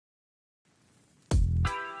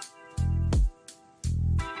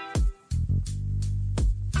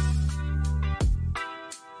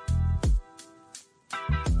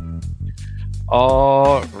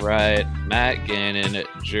All right, Matt Gannon,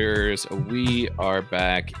 Jers, we are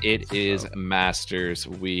back. It is Masters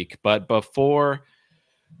week. But before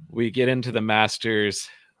we get into the Masters,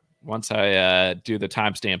 once I do the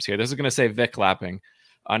timestamps here, this is going to say Vic Lapping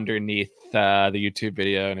underneath the YouTube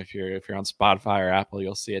video. And if you're on Spotify or Apple,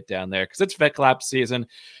 you'll see it down there because it's Vic Lap season.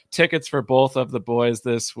 Tickets for both of the boys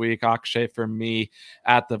this week. Akshay for me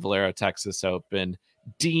at the Valero Texas Open.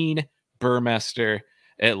 Dean Burmester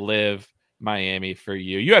at LIV Miami for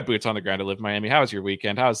you. You had boots on the ground at LIV Miami. How was your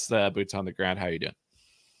weekend? How's boots on the ground? How are you doing?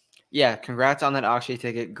 Yeah, congrats on that Akshay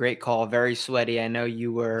ticket. Great call. Very sweaty. I know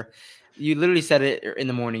you literally said it in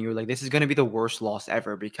the morning. You were like, this is going to be the worst loss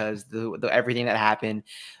ever because the everything that happened.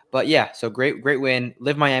 But yeah, so great win.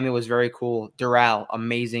 LIV Miami was very cool. Doral,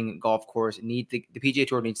 amazing golf course. The PGA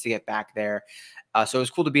Tour needs to get back there. So it was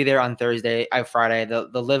cool to be there on Friday. The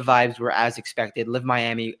LIV vibes were as expected. LIV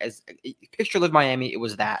Miami, picture LIV Miami, it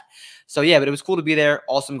was that. So yeah, but it was cool to be there.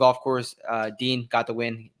 Awesome golf course. Dean got the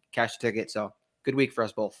win, cashed the ticket. So good week for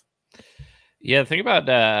us both. Yeah, think about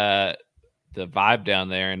the vibe down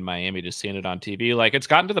there in Miami, just seeing it on TV. Like, it's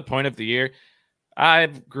gotten to the point of the year. I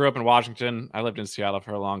grew up in Washington. I lived in Seattle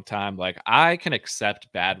for a long time. Like, I can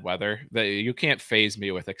accept bad weather. You can't phase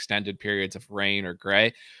me with extended periods of rain or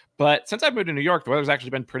gray. But since I've moved to New York, the weather's actually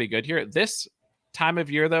been pretty good here. This time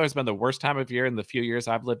of year, though, has been the worst time of year in the few years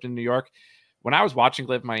I've lived in New York. When I was watching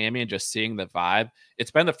LIV Miami and just seeing the vibe,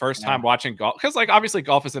 it's been the first time watching golf. Because, like, obviously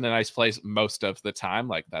golf is in a nice place most of the time.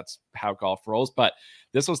 Like, that's how golf rolls. But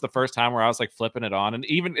this was the first time where I was, like, flipping it on. And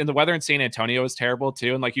even in the weather in San Antonio was terrible,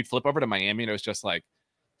 too. And, like, you'd flip over to Miami and it was just like,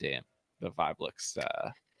 damn, the vibe looks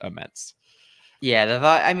immense. Yeah, the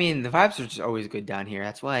vibe. I mean, the vibes are just always good down here.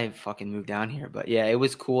 That's why I fucking moved down here. But yeah, it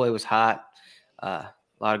was cool. It was hot. A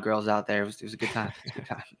lot of girls out there. It was a good time. It was a good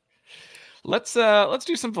time. Let's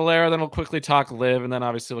do some Valero, then we'll quickly talk LIV, and then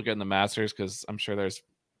obviously we'll get in the Masters because I'm sure there's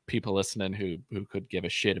people listening who could give a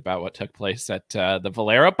shit about what took place at the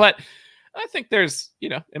Valero. But I think there's,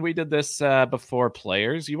 and we did this before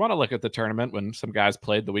players. You want to look at the tournament when some guys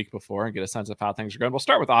played the week before and get a sense of how things are going. We'll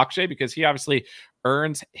start with Akshay because he obviously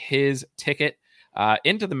earns his ticket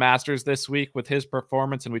into the Masters this week with his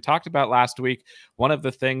performance. And we talked about last week, one of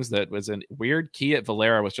the things that was a weird key at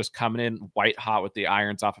Valero was just coming in white hot with the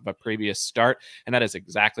irons off of a previous start. And that is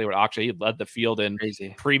exactly what Akshay, he led the field in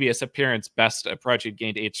previous appearance, best approach. He'd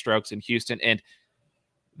gained 8 strokes in Houston, and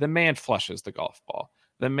the man flushes the golf ball.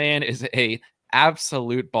 The man is a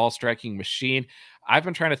absolute ball striking machine. I've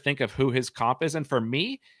been trying to think of who his comp is. And for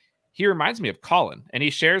me, he reminds me of Collin, and he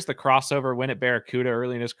shares the crossover win at Barracuda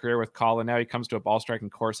early in his career with Collin. Now he comes to a ball striking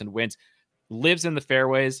course and wins, lives in the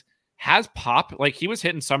fairways, has pop. Like, he was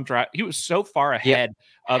hitting some drive. He was so far ahead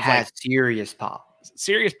of serious pop.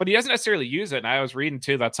 Serious, but he doesn't necessarily use it. And I was reading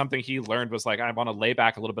too, that's something he learned was like, I want to lay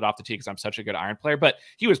back a little bit off the tee because I'm such a good iron player. But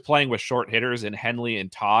he was playing with short hitters in Henley and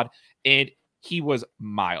Todd, and he was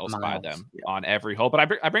miles by them on every hole. But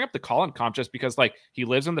I bring up the Collin comp just because, like, he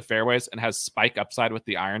lives in the fairways and has spike upside with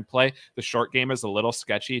the iron play. The short game is a little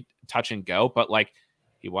sketchy, touch and go, but like,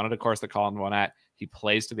 he wanted a course that Collin won at. He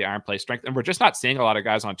plays to the iron play strength. And we're just not seeing a lot of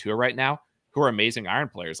guys on tour right now who are amazing iron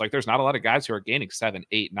players. Like, there's not a lot of guys who are gaining 7,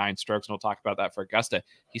 8, 9 strokes. And we'll talk about that for Augusta.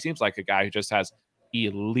 He seems like a guy who just has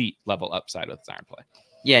elite level upside with his iron play.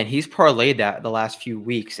 Yeah, and he's parlayed that the last few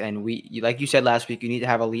weeks. And like you said last week, you need to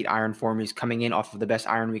have elite iron form. He's coming in off of the best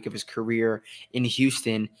iron week of his career in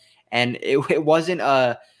Houston. And it wasn't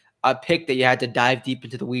a pick that you had to dive deep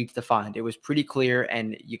into the weeds to find. It was pretty clear,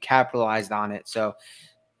 and you capitalized on it. So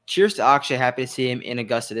cheers to Akshay. Happy to see him in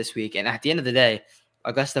Augusta this week. And at the end of the day,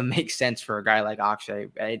 Augusta makes sense for a guy like Akshay.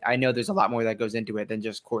 I know there's a lot more that goes into it than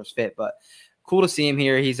just course fit, but cool to see him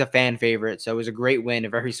here. He's a fan favorite. So it was a great win, a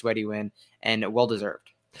very sweaty win, and well-deserved.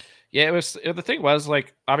 Yeah, the thing was,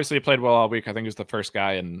 like, obviously he played well all week. I think he was the first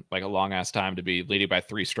guy in like a long ass time to be leading by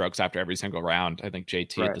 3 strokes after every single round. I think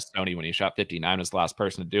JT at the Sony, when he shot 59, was the last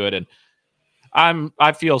person to do it. And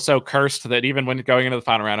I feel so cursed that even when going into the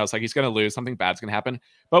final round, I was like, he's going to lose. Something bad's going to happen.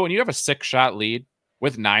 But when you have a 6-shot lead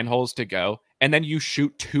with 9 holes to go, and then you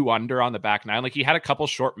shoot 2 under on the back 9, like, he had a couple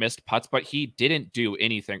short missed putts, but he didn't do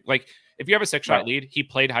anything. Like, if you have a 6-shot lead, he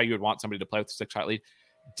played how you would want somebody to play with a 6-shot lead.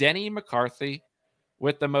 Denny McCarthy,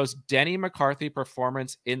 with the most Denny McCarthy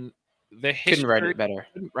performance in the history.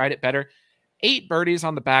 Couldn't write it better. 8 birdies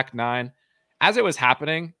on the back 9. As it was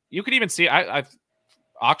happening, you could even see,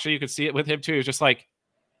 Akshay, you could see it with him too. He was just like,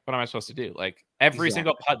 what am I supposed to do? Like, every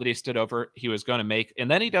single putt that he stood over, he was going to make. And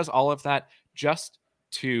then he does all of that just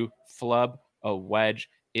to flub a wedge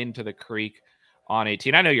into the creek on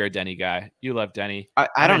 18. I know you're a Denny guy. You love Denny.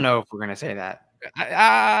 I don't know if we're going to say that.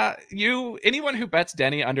 Anyone who bets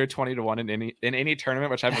Denny under 20-1 in any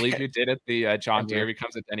tournament, which I believe you did at the John Deere,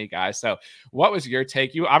 becomes a Denny guy. So what was your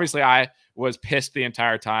take? I was pissed the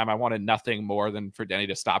entire time. I wanted nothing more than for Denny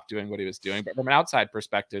to stop doing what he was doing. But from an outside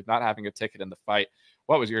perspective, not having a ticket in the fight,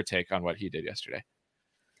 what was your take on what he did yesterday?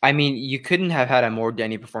 I mean, you couldn't have had a more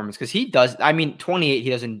Denny performance because he does. I mean, 28 he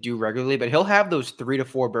doesn't do regularly, but he'll have those 3 to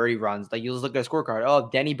 4 birdie runs. Like you just look at a scorecard. Oh,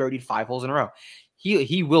 Denny birdied 5 holes in a row.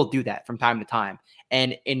 He will do that from time to time,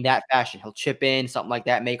 and in that fashion, he'll chip in something like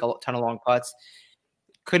that, make a ton of long putts.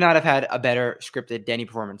 Could not have had a better scripted Denny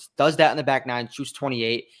performance. Does that in the back nine, shoots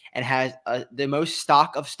 28, and has the most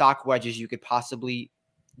stock of stock wedges you could possibly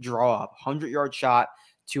draw up. 100-yard shot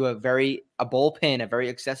to a bowl pin, a very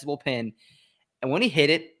accessible pin. And when he hit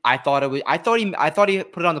it, I thought he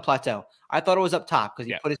put it on the plateau. I thought it was up top because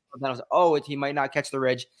he put his foot down. I was like, oh, he might not catch the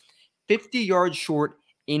ridge. 50 yards short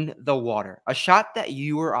in the water. A shot that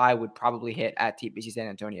you or I would probably hit at TPC San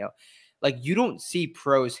Antonio. Like, you don't see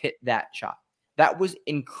pros hit that shot. That was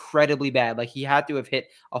incredibly bad. Like, he had to have hit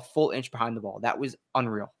a full inch behind the ball. That was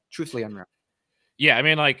unreal. Truthfully unreal. Yeah, I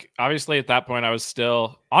mean, like, obviously at that point, I was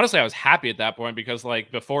happy at that point because,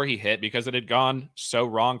 like, before he hit, because it had gone so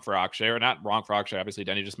wrong for Akshay, or not wrong for Akshay, obviously,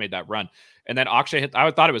 Denny just made that run. And then Akshay hit,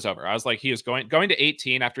 I thought it was over. I was like, he was going to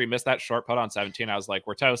 18 after he missed that short putt on 17. I was like,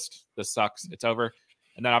 we're toast. This sucks. It's over.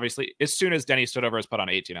 And then obviously, as soon as Denny stood over his putt on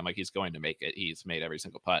 18, I'm like, he's going to make it. He's made every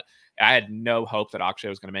single putt. I had no hope that Akshay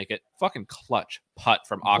was going to make it. Fucking clutch putt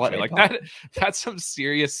from Akshay. Like that's some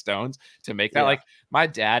serious stones to make that. Yeah. Like, my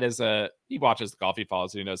dad he watches the golf, he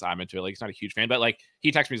follows it, he knows I'm into it. Like, he's not a huge fan, but like,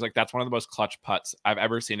 he texted me, he's like, that's one of the most clutch putts I've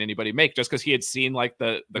ever seen anybody make, just because he had seen like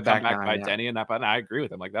the comeback by Denny and that putt. And I agree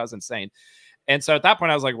with him. Like, that was insane. And so at that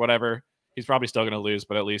point, I was like, whatever. He's probably still going to lose,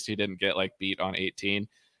 but at least he didn't get like beat on 18.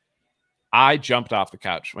 I jumped off the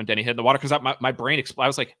couch when Denny hit the water because my brain exploded. I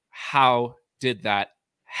was like, how did that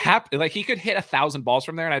happen? Like, he could hit 1,000 balls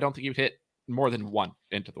from there, and I don't think he would hit more than one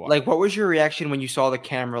into the water. Like, what was your reaction when you saw the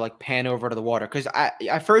camera like pan over to the water? Because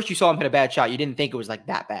at first you saw him hit a bad shot. You didn't think it was like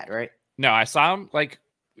that bad, right? No, I saw him like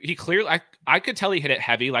he clearly. I could tell he hit it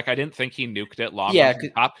heavy. Like, I didn't think he nuked it long on the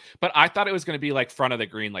top, but I thought it was going to be like front of the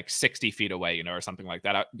green, like 60 feet away, or something like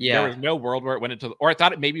that. There was no world where it went into, or I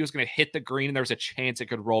thought maybe it was going to hit the green and there was a chance it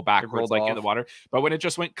could roll backwards like in the water. But when it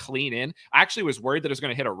just went clean in, I actually was worried that it was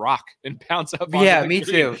going to hit a rock and bounce up. Yeah, me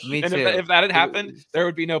too. Me too. If that had happened, there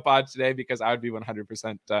would be no pod today because I would be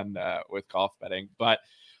 100% done with golf betting. But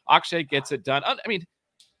Akshay gets it done. I mean,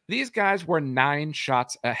 these guys were 9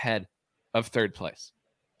 shots ahead of third place.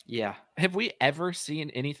 Yeah. Have we ever seen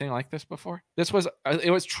anything like this before?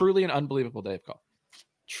 It was truly an unbelievable day of golf.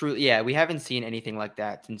 Truly, yeah. We haven't seen anything like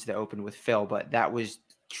that since the Open with Phil, but that was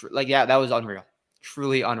that was unreal.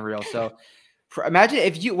 Truly unreal. So imagine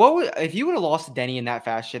if you would have lost to Denny in that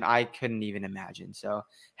fashion. I couldn't even imagine. So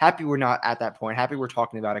happy we're not at that point. Happy we're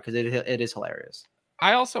talking about it because it is hilarious.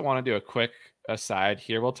 I also want to do a quick aside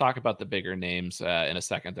here. We'll talk about the bigger names in a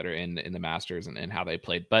second that are in the Masters and how they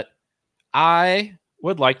played. But I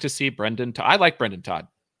would like to see Brendan Todd. I like Brendan Todd.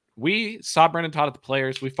 We saw Brendan Todd at the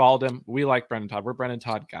Players. We followed him. We like Brendan Todd. We're Brendan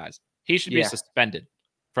Todd guys. He should be suspended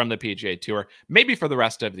from the PGA Tour, maybe for the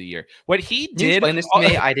rest of the year. What he did. Explain this to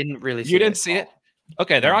me. I didn't really see it. You didn't see it?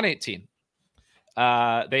 Okay, they're on 18.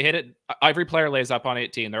 They hit it. Every player lays up on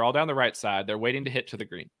 18. They're all down the right side. They're waiting to hit to the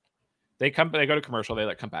green. They go to commercial.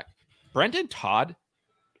 They come back. Brendan Todd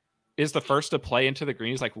is the first to play into the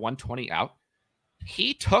green. He's like 120 out.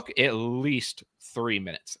 He took at least 3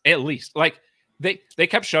 minutes. At least. Like, they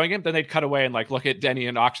kept showing him, then they'd cut away and like look at Denny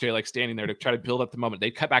and Akshay like standing there to try to build up the moment.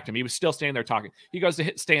 They'd cut back to him. He was still standing there talking. He goes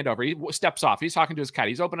to stand over. He steps off. He's talking to his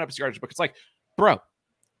caddy. He's opening up his yardage book. It's like, bro,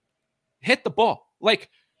 hit the ball. Like,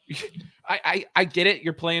 I get it.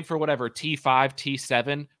 You're playing for whatever, T5,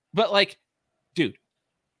 T7. But like, dude,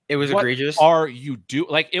 it was egregious. Are you do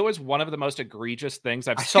like it was one of the most egregious things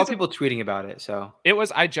I've seen. I saw people tweeting about it. So it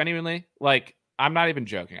was, I genuinely, like, I'm not even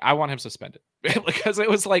joking. I want him suspended because it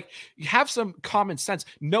was like, you have some common sense.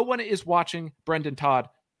 No one is watching Brendan Todd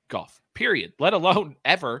golf, period, let alone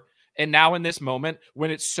ever. And now in this moment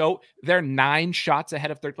when they're 9 shots ahead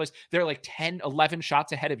of third place, they're like 10, 11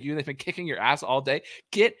 shots ahead of you. They've been kicking your ass all day.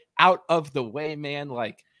 Get out of the way, man.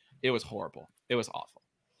 Like, it was horrible. It was awful.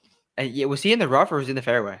 Was he in the rough or was he in the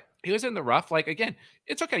fairway? He was in the rough. Like, again,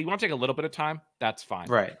 it's okay. You want to take a little bit of time? That's fine.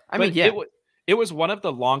 Right. I mean, yeah. It was one of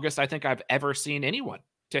the longest I think I've ever seen anyone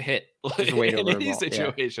to hit in any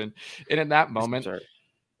situation. Yeah. And in that moment,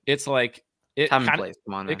 it's like, Time and place.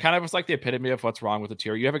 Come on, man. It kind of was like the epitome of what's wrong with the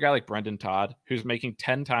tour. You have a guy like Brendan Todd who's making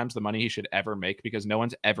 10 times the money he should ever make because no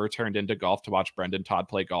one's ever turned into golf to watch Brendan Todd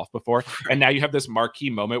play golf before. Right. And now you have this marquee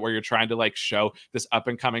moment where you're trying to like show this up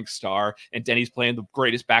and coming star, and Denny's playing the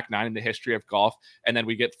greatest back nine in the history of golf. And then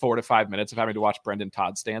we get 4 to 5 minutes of having to watch Brendan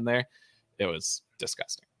Todd stand there. It was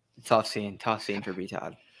disgusting. Tough scene for B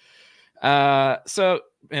Todd.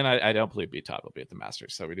 And I don't believe B Todd will be at the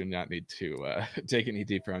Masters, so we do not need to dig any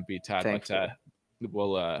deeper on B Todd. But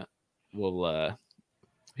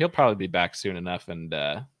he'll probably be back soon enough, and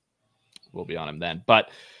we'll be on him then.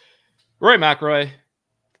 But Rory McIlroy,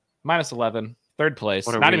 -11, third place,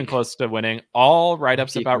 not even close to winning. All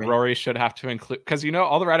write-ups about Rory should have to include, because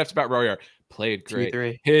all the write-ups about Rory are played great.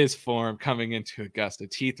 T3. His form coming into Augusta.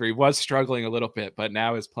 T3 was struggling a little bit, but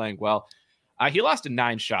now is playing well. He lost in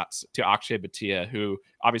 9 shots to Akshay Bhatia, who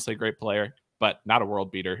obviously a great player, but not a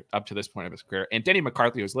world beater up to this point of his career. And Denny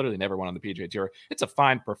McCarthy, who's literally never won on the PGA Tour. It's a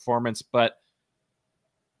fine performance, but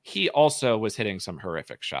he also was hitting some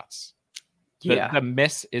horrific shots. The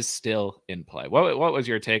miss is still in play. What was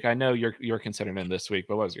your take? I know you're considering him this week,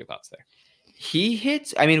 but what was your thoughts there? He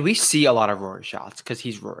hits, I mean, we see a lot of Rory shots because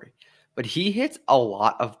he's Rory, but he hits a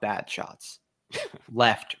lot of bad shots.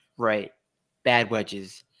 Left, right, bad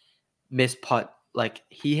wedges, miss putt. Like,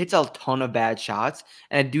 he hits a ton of bad shots,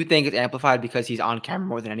 and I do think it's amplified because he's on camera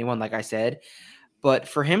more than anyone, like I said. But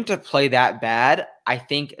for him to play that bad, I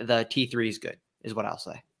think the T3 is good, is what I'll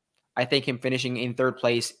say. I think him finishing in third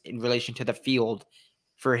place in relation to the field,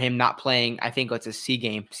 for him not playing, I think it's a C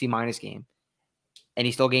game, C- game, and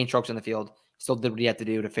he still gained strokes on the field, still did what he had to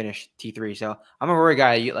do to finish T3. So I'm a Rory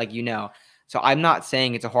guy, So I'm not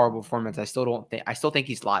saying it's a horrible performance. I still think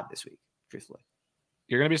he's live this week, truthfully.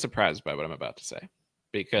 You're going to be surprised by what I'm about to say,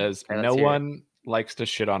 because no one likes to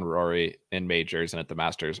shit on Rory in majors and at the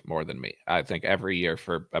Masters more than me. I think every year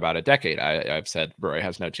for about a decade, I've said Rory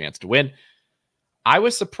has no chance to win. I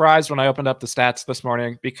was surprised when I opened up the stats this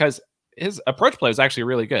morning because his approach play was actually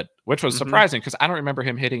really good, which was surprising because I don't remember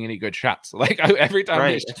him hitting any good shots. Like every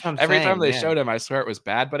time they showed him, I swear it was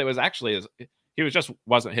bad, but it was actually he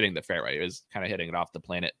wasn't hitting the fairway. He was kind of hitting it off the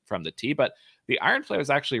planet from the tee, but the iron play was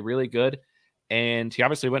actually really good. And he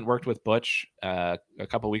obviously went and worked with Butch a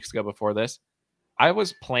couple weeks ago before this. I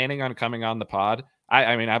was planning on coming on the pod.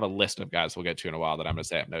 I mean, I have a list of guys we'll get to in a while that I'm going to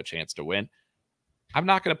say have no chance to win. I'm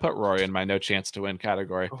not going to put Rory in my no chance to win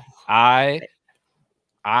category.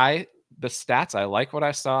 The stats, I like what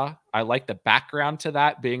I saw. I like the background to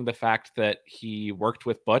that being the fact that he worked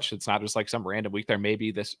with Butch. It's not just like some random week. There may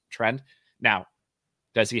be this trend. Now,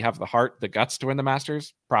 does he have the heart, the guts to win the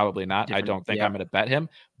Masters? Probably not. I don't think I'm going to bet him.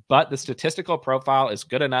 But the statistical profile is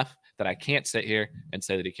good enough that I can't sit here and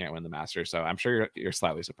say that he can't win the Masters. So I'm sure you're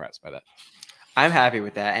slightly surprised by that. I'm happy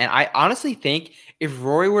with that. And I honestly think if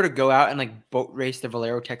Rory were to go out and like boat race the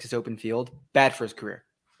Valero Texas Open field, bad for his career.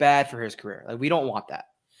 Like, we don't want that.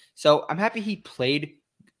 So I'm happy he played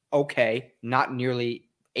okay, not nearly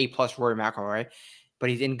A+ Rory McIlroy, but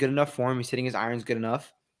he's in good enough form. He's hitting his irons good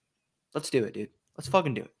enough. Let's do it, dude. Let's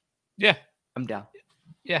fucking do it. Yeah. I'm down.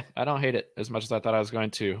 Yeah, I don't hate it as much as I thought I was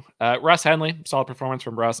going to. Russ Henley, solid performance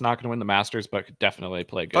from Russ. Not going to win the Masters, but could definitely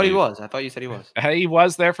play good. I thought you said he was. He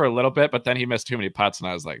was there for a little bit, but then he missed too many putts, and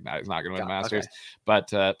I was like, nah, he's not going to win the Masters.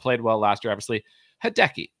 Okay. But played well last year, obviously.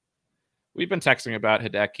 Hideki. We've been texting about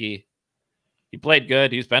Hideki. He played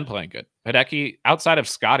good. He's been playing good. Hideki, outside of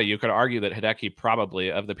Scottie, you could argue that Hideki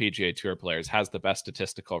probably, of the PGA Tour players, has the best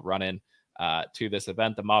statistical run-in to this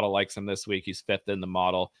event. The model likes him this week. He's 5th in the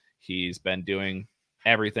model. He's been doing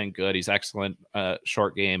everything good. He's excellent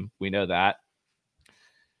short game. We know that.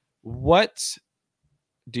 What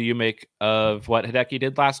do you make of what Hideki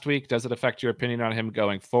did last week? Does it affect your opinion on him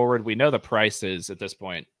going forward? We know the price is at this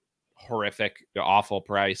point horrific, awful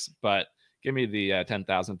price, but give me the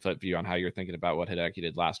 10,000-foot view on how you're thinking about what Hideki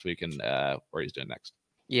did last week and where he's doing next.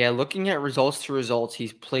 Yeah, looking at results to results,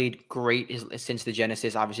 he's played great since the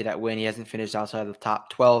Genesis. Obviously, that win, he hasn't finished outside of the top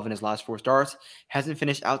 12 in his last 4 starts. Hasn't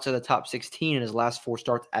finished outside the top 16 in his last 4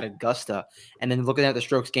 starts at Augusta. And then looking at the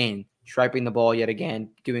strokes gained, striping the ball yet again,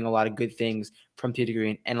 doing a lot of good things from tee to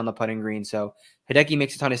green and on the putting green. So Hideki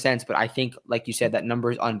makes a ton of sense, but I think, like you said, that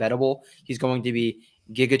number is unbettable. He's going to be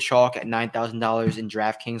giga chalk at $9,000 in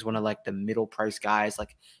DraftKings, one of like the middle price guys,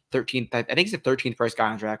 like 13th. I think he's the 13th price guy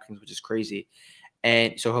on DraftKings, which is crazy.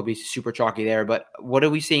 And so he'll be super chalky there. But what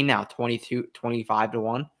are we seeing now? 25 to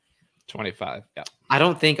 1? 25, yeah. I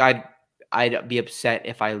don't think I'd be upset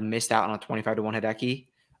if I missed out on a 25 to 1 Hideki,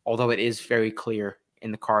 although it is very clear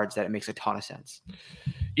in the cards that it makes a ton of sense.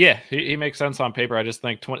 Yeah, he makes sense on paper. I just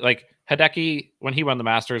think Hideki, when he won the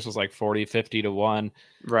Masters, was like 40, 50 to 1.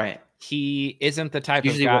 Right. He isn't the type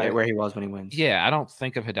Usually of guy where he was when he wins. Yeah, I don't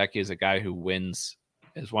think of Hideki as a guy who wins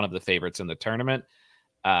as one of the favorites in the tournament.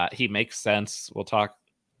 He makes sense. We'll talk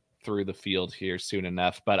through the field here soon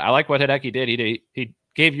enough. But I like what Hideki did. He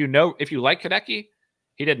gave you no. If you like Hideki,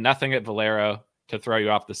 he did nothing at Valero to throw you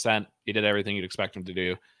off the scent. He did everything you'd expect him to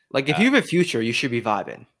do. Like if you have a future, you should be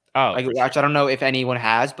vibing. Oh, like watch. I don't know if anyone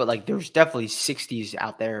has, but like there's definitely 60s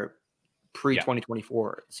out there pre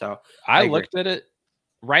 2024. So I looked at it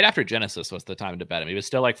right after Genesis was the time to bet him. He was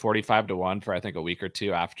still like 45 to 1 for I think a week or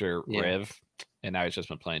two after Riv, and now he's just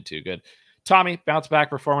been playing too good. Tommy, bounce back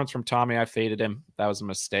performance from Tommy. I faded him. That was a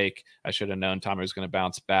mistake. I should have known Tommy was going to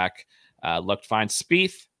bounce back. Looked fine.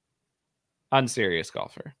 Spieth, unserious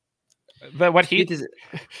golfer. But what he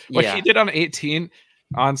did on 18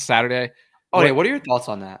 on Saturday. Oh, yeah. What are your thoughts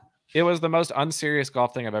on that? It was the most unserious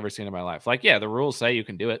golf thing I've ever seen in my life. Like, yeah, the rules say you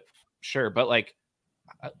can do it. Sure. But like,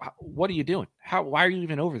 what are you doing? Why are you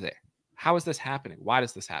even over there? How is this happening? Why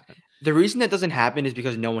does this happen? The reason that doesn't happen is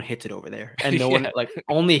because no one hits it over there. And no one, like,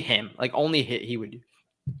 only him. Like, only he would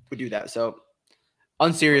do that. So,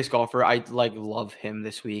 unserious golfer. I, like, love him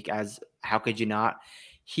this week. As how could you not?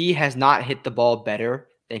 He has not hit the ball better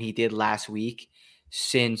than he did last week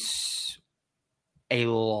since a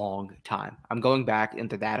long time. I'm going back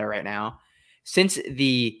into data right now. Since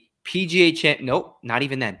the PGA nope, not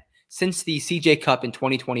even then. Since the CJ Cup in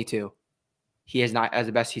 2022, he has not, as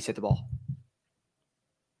the best, he's hit the ball.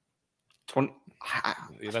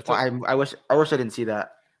 I wish I didn't see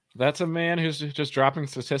that. That's a man who's just dropping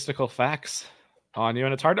statistical facts on you,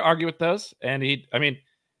 and it's hard to argue with those. And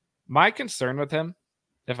my concern with him,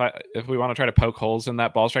 if we want to try to poke holes in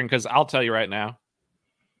that ball striking, because I'll tell you right now,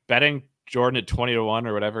 betting Jordan at 20 to 1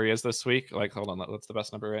 or whatever he is this week, like, hold on, what's the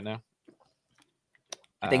best number right now?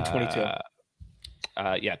 I think 22.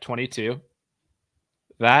 22.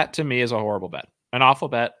 That to me is a horrible bet, an awful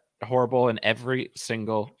bet, horrible in every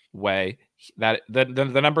single way. That the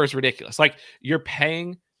number is ridiculous. Like, you're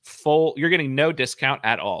paying full, you're getting no discount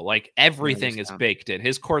at all. Like, everything is baked in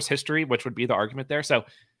his course history, which would be the argument there. So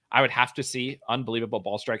I would have to see unbelievable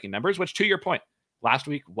ball striking numbers, which, to your point, last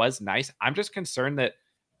week was nice. I'm just concerned that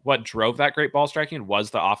what drove that great ball striking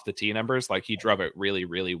was the off the tee numbers. Like, he drove it really,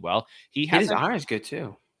 really well. His iron is good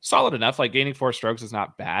too. Solid enough. Like, gaining 4 strokes is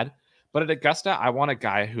not bad. But at Augusta, I want a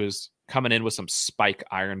guy who's coming in with some spike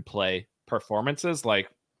iron play performances. Like,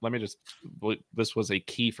 this was a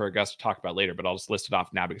key for Augusta to talk about later, but I'll just list it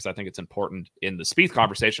off now because I think it's important in the Spieth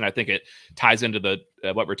conversation. I think it ties into the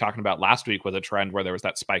what we were talking about last week with a trend where there was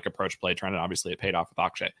that spike approach play trend, and obviously it paid off with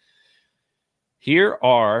Akshay. Here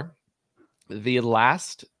are the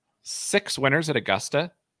last 6 winners at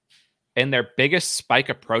Augusta in their biggest spike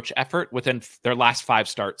approach effort within their last 5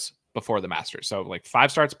 starts before the Masters. So, like,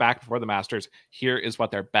 5 starts back before the Masters. Here is what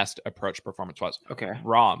their best approach performance was. Okay.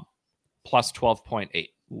 Rahm plus 12.8,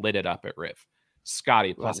 lit it up at Riv.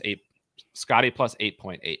 Scottie plus 8. Scottie plus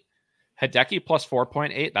 8.8. Hideki plus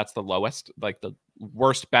 4.8. That's the lowest. Like, the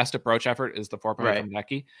worst best approach effort is the 4.8 from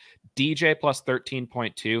Hideki. DJ plus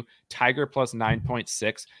 13.2. Tiger plus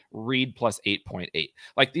 9.6. Reed plus 8.8.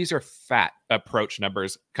 Like, these are fat approach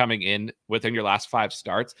numbers coming in within your last 5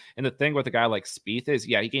 starts. And the thing with a guy like Spieth is,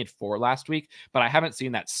 he gained 4 last week, but I haven't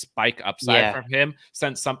seen that spike upside from him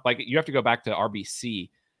since you have to go back to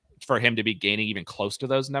RBC for him to be gaining even close to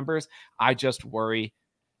those numbers. I just worry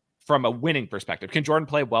from a winning perspective. Can Jordan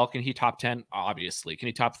play well? Can he top 10? Obviously. Can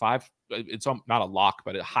he top 5? It's not a lock,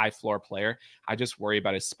 but a high floor player. I just worry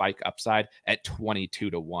about his spike upside at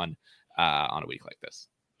 22 to 1 on a week like this.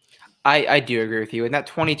 I do agree with you. And that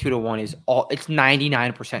 22 to 1 is it's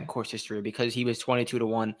 99% course history because he was 22 to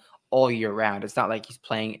 1 all year round. It's not like he's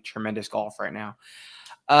playing tremendous golf right now.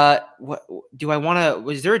 What would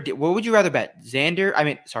you rather bet?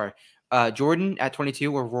 Jordan at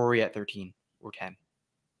 22 or Rory at 13 or 10?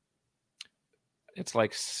 It's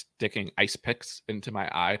like sticking ice picks into my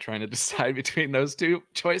eye, trying to decide between those 2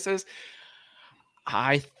 choices.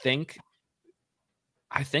 I think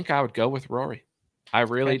I would go with Rory. I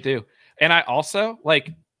really do. And I also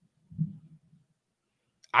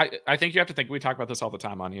I think you have to think, we talk about this all the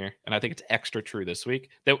time on here, and I think it's extra true this week,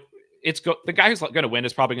 that the guy who's going to win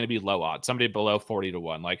is probably going to be low odds, somebody below 40 to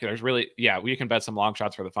 1. Like, there's really, we can bet some long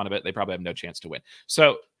shots for the fun of it. They probably have no chance to win.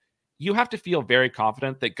 So you have to feel very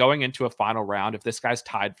confident that going into a final round, if this guy's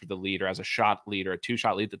tied for the lead or has a shot lead or a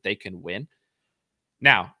 2-shot lead, that they can win.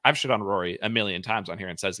 Now, I've shit on Rory a million times on here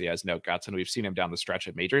and says he has no guts, and we've seen him down the stretch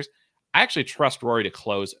at majors. I actually trust Rory to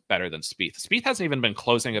close better than Spieth. Spieth hasn't even been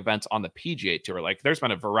closing events on the PGA Tour. Like, there's been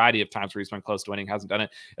a variety of times where he's been close to winning, hasn't done it.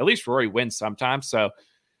 At least Rory wins sometimes. So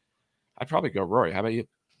I'd probably go Rory. How about you?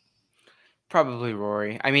 Probably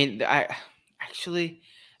Rory. I mean,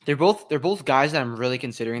 they're both guys that I'm really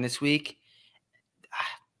considering this week.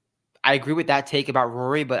 I agree with that take about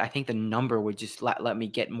Rory, but I think the number would just let me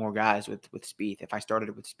get more guys with Spieth if I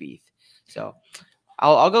started with Spieth. So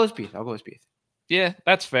I'll go with Spieth. I'll go with Spieth. Yeah,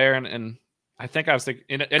 that's fair. And I think I was thinking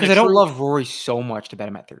because I don't love Rory so much to bet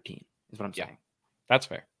him at 13. Is what I'm saying. That's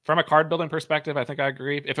fair. From a card building perspective, I think I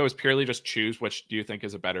agree. If it was purely just choose which do you think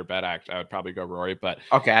is a better bet, I would probably go Rory. But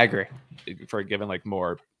okay, I agree. For giving like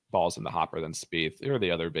more balls in the hopper than Spieth, who are the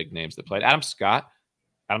other big names that played? Adam Scott.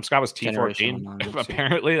 Adam Scott was T14.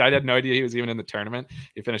 Apparently, I had no idea he was even in the tournament.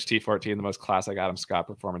 He finished T14, the most classic Adam Scott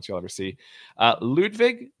performance you'll ever see.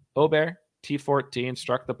 Ludvig Aubert, T14,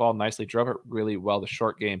 struck the ball nicely, drove it really well. The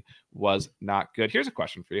short game was not good. Here's a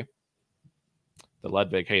question for you. The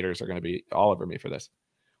Ludvig haters are going to be all over me for this.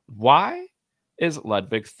 Why is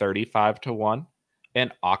Ludvig 35-1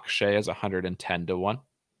 and Akshay is 110-1?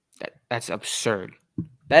 That's absurd.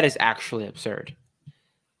 That is actually absurd.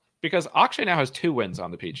 Because Akshay now has 2 wins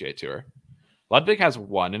on the PGA Tour. Ludvig has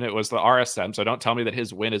 1, and it was the RSM, so don't tell me that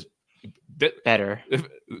his win is better.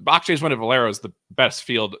 Akshay's win at Valero is the best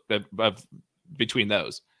field of between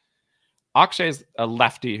those. Akshay's a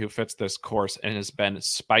lefty who fits this course and has been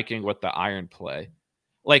spiking with the iron play.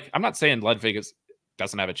 Like, I'm not saying Ludvig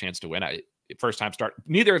doesn't have a chance to win. First time start.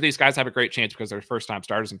 Neither of these guys have a great chance because they're first time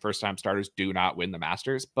starters, and first time starters do not win the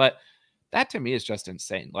Masters. But that to me is just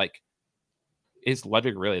insane. Like, is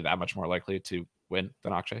Ludvig really that much more likely to win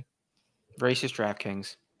than Akshay? Racist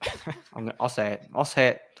DraftKings. I'll say it. I'll say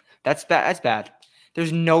it. That's bad. That's bad.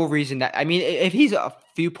 There's no reason that. I mean, if he's a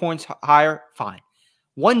few points higher, fine.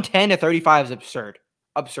 110-35 is absurd.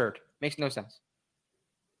 Absurd. Makes no sense.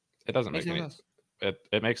 It doesn't make any sense.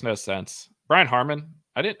 It makes no sense. Brian Harman.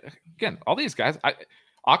 All these guys.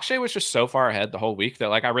 Akshay was just so far ahead the whole week that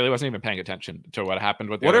like I really wasn't even paying attention to what happened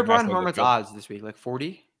with. What are Brian Harman's odds this week? Like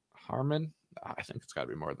 40? Harman. I think it's got to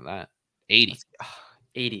be more than that. 80.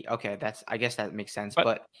 80. Okay, I guess that makes sense.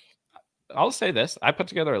 But I'll say this: I put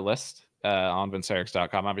together a list on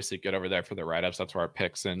vincerix.com. Obviously, get over there for the write-ups. That's where our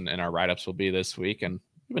picks and our write-ups will be this week. And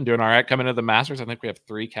we've been doing all right coming into the Masters. I think we have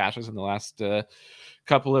 3 cashes in the last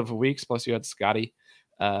couple of weeks. Plus, you had Scottie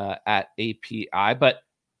at API. But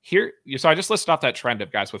here, so I just listed off that trend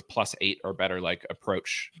of guys with +8 or better like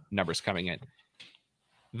approach numbers coming in.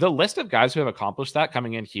 The list of guys who have accomplished that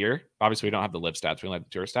coming in here, obviously we don't have the live stats, we only have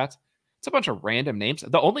the tour stats. It's a bunch of random names.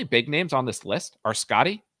 The only big names on this list are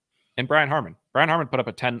Scottie and Brian Harman. Brian Harman put up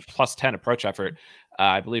a +10 approach effort,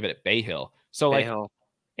 I believe it at Bay Hill. So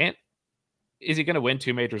and is he going to win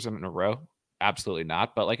 2 majors in a row? Absolutely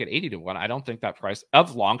not. But like at 80-1, I don't think that price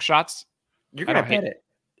of long shots. You're going to bet it.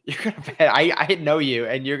 You're going to bet. I know you,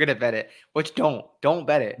 and you're going to bet it. Which don't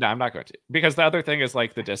bet it. No, I'm not going to. Because the other thing is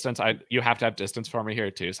like the distance. You have to have distance for me here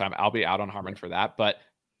too. So I'll be out on Harman for that. But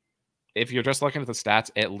if you're just looking at the stats,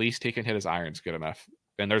 at least he can hit his irons good enough.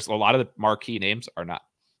 And there's a lot of the marquee names are not.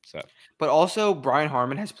 So, but also Brian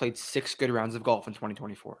Harman has played 6 good rounds of golf in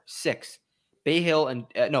 2024. 6. Bay Hill and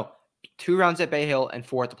 2 rounds at Bay Hill and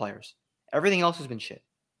 4 at the Players. Everything else has been shit.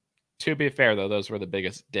 To be fair though, those were the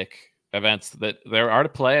biggest dick events that there are to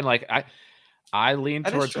play, and like I lean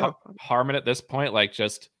towards Harman at this point. Like,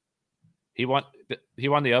 just he won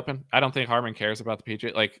the Open. I don't think Harman cares about the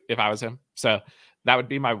PGA. Like, if I was him, so that would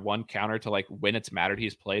be my one counter to like when it's mattered.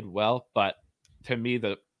 He's played well, but to me,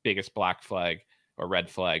 the biggest black flag or red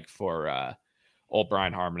flag for old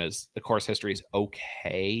Brian Harman is the course history is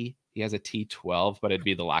okay. He has a T12, but it'd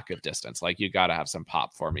be the lack of distance. Like, you got to have some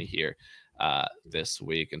pop for me here this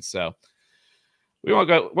week, and so. We'll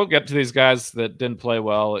get to these guys that didn't play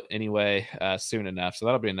well anyway soon enough. So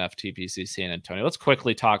that'll be enough TPC San Antonio. Let's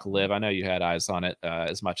quickly talk LIV. I know you had eyes on it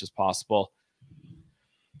as much as possible.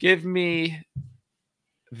 Give me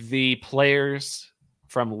the players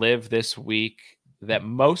from LIV this week that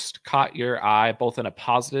most caught your eye, both in a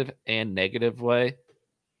positive and negative way,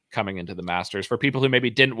 coming into the Masters. For people who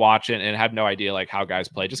maybe didn't watch it and have no idea like how guys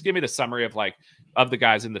play, just give me the summary of the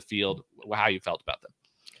guys in the field, how you felt about them.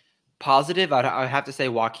 Positive, I'd have to say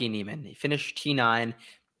Joaquin Niemann. He finished T9,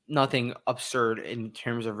 nothing absurd in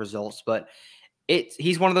terms of results, but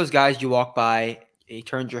he's one of those guys you walk by, he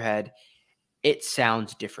turns your head, it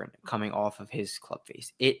sounds different coming off of his club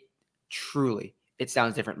face. It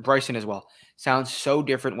sounds different. Bryson as well. Sounds so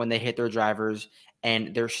different when they hit their drivers,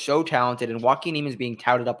 and they're so talented, and Joaquin Niemann's being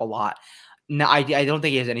touted up a lot. No, I don't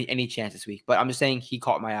think he has any chance this week, but I'm just saying he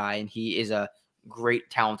caught my eye, and he is a great,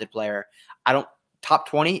 talented player. Top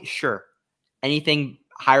 20, sure. Anything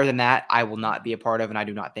higher than that, I will not be a part of, and I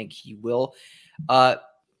do not think he will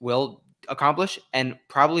accomplish. And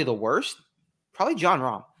probably the worst, probably Jon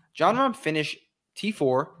Rahm. Jon Rahm finished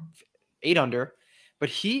T4, 8 under,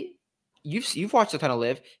 but you've watched a ton of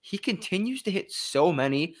LIV. He continues to hit so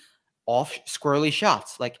many off squirrely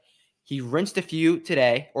shots. Like he rinsed a few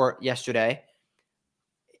today or yesterday.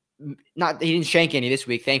 Not he didn't shank any this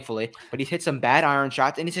week, thankfully, but he's hit some bad iron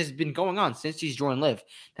shots, and this has been going on since he's joined LIV.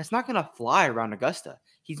 That's not gonna fly around Augusta.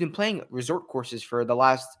 He's been playing resort courses for the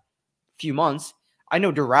last few months. I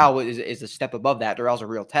know Doral is a step above that. Dural's a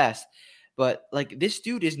real test, but like this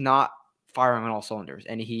dude is not firing on all cylinders,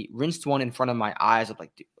 and he rinsed one in front of my eyes. I'm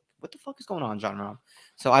like, dude, what the fuck is going on, John Rahm?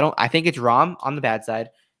 So I think it's Rahm on the bad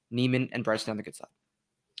side, Niemann and Bryson on the good side.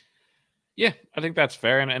 Yeah, I think that's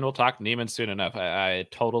fair, and we'll talk Niemann soon enough. I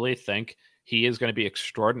totally think he is going to be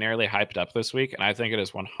extraordinarily hyped up this week, and I think it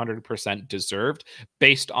is 100% deserved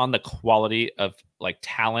based on the quality of like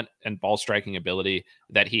talent and ball striking ability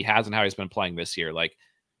that he has and how he's been playing this year. Like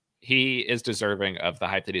he is deserving of the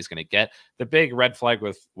hype that he's going to get. The big red flag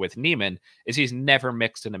with Niemann is he's never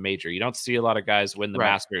mixed in a major. You don't see a lot of guys win the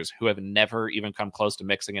Masters who have never even come close to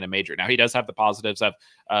mixing in a major. Now he does have the positives of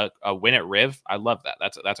a win at Riv. I love that.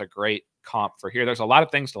 That's a great comp for here. There's a lot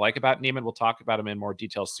of things to like about Niemann. We'll talk about him in more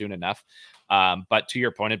detail soon enough. But to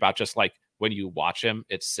your point about just like when you watch him,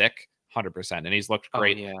 it's sick. 100%. And he's looked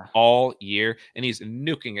great all year, and he's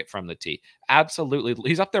nuking it from the tee. Absolutely.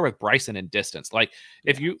 He's up there with Bryson in distance. Like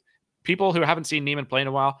if you people who haven't seen Niemann play in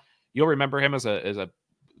a while, you'll remember him as a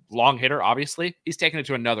long hitter. Obviously, he's taken it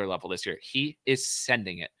to another level this year. He is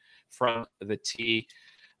sending it from the tee.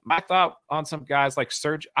 My thought on some guys like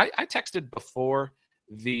Serge, I texted before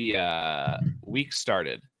the week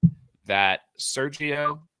started that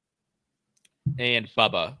Sergio and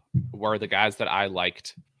Bubba were the guys that I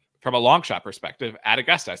liked from a long shot perspective at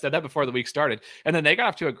Augusta. I said that before the week started, and then they got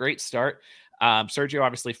off to a great start. Sergio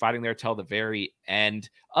obviously fighting there till the very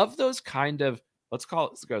end. Of those kind of, let's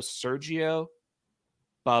go Sergio,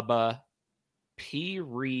 Bubba, P.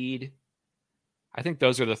 Reed. I think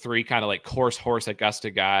those are the three kind of like course horse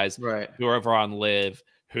Augusta guys who are over on LIV,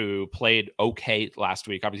 who played okay last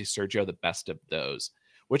week. Obviously, Sergio, the best of those.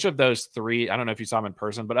 Which of those three, I don't know if you saw him in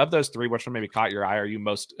person, but of those three, which one maybe caught your eye? Are you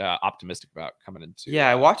most optimistic about coming into? Yeah,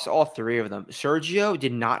 I watched all three of them. Sergio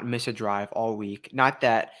did not miss a drive all week. Not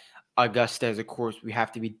that Augusta is a course we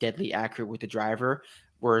have to be deadly accurate with the driver,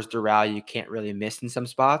 whereas Doral you can't really miss in some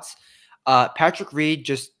spots. Patrick Reed,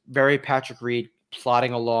 just very Patrick Reed,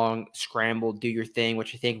 plodding along, scramble, do your thing,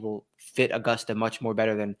 which I think will fit Augusta much more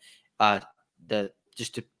better than the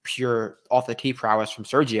pure off the tee prowess from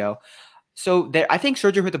Sergio. So I think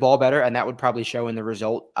Sergio hit the ball better, and that would probably show in the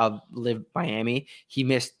result of LIV Miami. He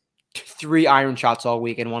missed 3 iron shots all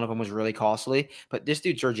week, and one of them was really costly. But this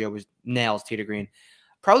dude Sergio was nails tee to green.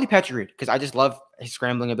 Probably Patrick Reed, because I just love his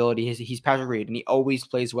scrambling ability. He's Patrick Reed, and he always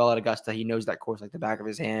plays well at Augusta. He knows that course like the back of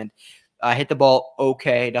his hand. Hit the ball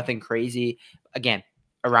okay, nothing crazy. Again,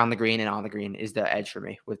 around the green and on the green is the edge for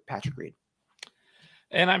me with Patrick Reed.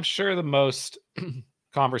 And I'm sure the most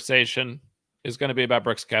conversation is going to be about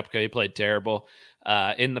Brooks Koepka. He played terrible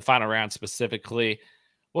in the final round specifically.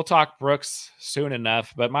 We'll talk Brooks soon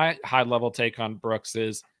enough, but my high-level take on Brooks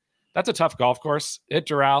is that's a tough golf course. Hit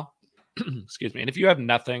Doral. Excuse me. And if you have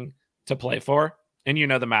nothing to play for and you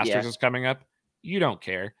know the Masters is coming up, you don't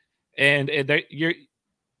care. And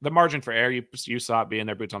the margin for error, you saw it being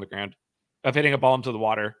their boots on the ground, of hitting a ball into the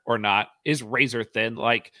water or not, is razor thin.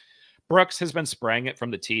 Like Brooks has been spraying it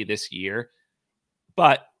from the tee this year,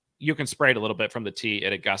 but you can spray it a little bit from the tee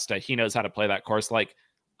at Augusta. He knows how to play that course. Like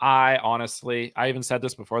I even said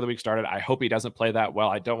this before the week started. I hope he doesn't play that well.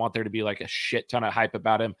 I don't want there to be like a shit ton of hype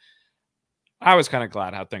about him. I was kind of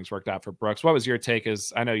glad how things worked out for Brooks. What was your take?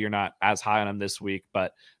 Is I know you're not as high on him this week,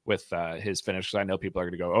 but with his finish, because I know people are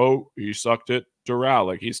going to go, oh, he sucked at Doral,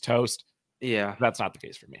 like he's toast. Yeah. That's not the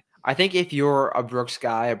case for me. I think if you're a Brooks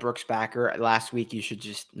guy, a Brooks backer, last week you should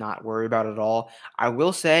just not worry about it at all. I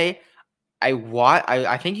will say,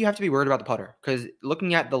 I think you have to be worried about the putter, because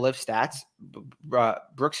looking at the LIV stats,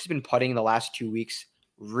 Brooks has been putting the last 2 weeks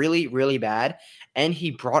really, really bad, and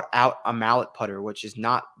he brought out a mallet putter, which is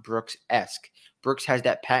not Brooks-esque. Brooks has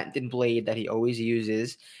that patented blade that he always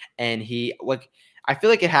uses, and I feel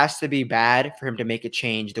like it has to be bad for him to make a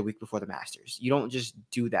change the week before the Masters. You don't just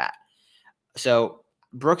do that. So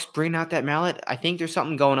Brooks bringing out that mallet, I think there's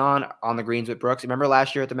something going on the greens with Brooks. Remember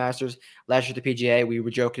last year at the Masters, last year at the PGA, we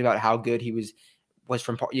were joking about how good he was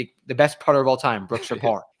from par, the best putter of all time, Brooks from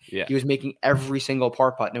par. Yeah. He was making every single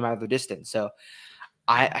par putt, no matter the distance. So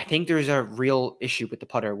I think there's a real issue with the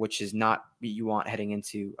putter, which is not what you want heading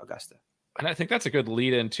into Augusta. And I think that's a good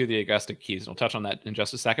lead into the Augusta keys. We'll touch on that in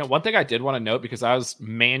just a second. One thing I did want to note, because I was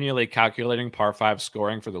manually calculating par 5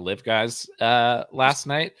 scoring for the LIV guys last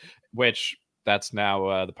night, which that's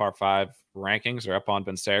now the par 5 rankings are up on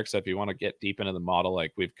Vinceric. So if you want to get deep into the model,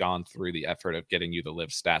 like we've gone through the effort of getting you the live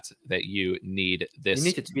stats that you need this You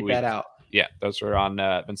need to tweet week. that out. Yeah, those are on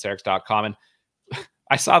Vinceric.com. And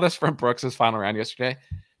I saw this from Brooks's final round yesterday.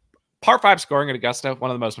 Par 5 scoring at Augusta, one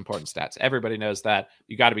of the most important stats. Everybody knows that.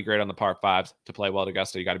 You got to be great on the par 5s to play well at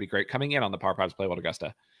Augusta. You got to be great coming in on the par 5s to play well at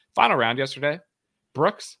Augusta. Final round yesterday,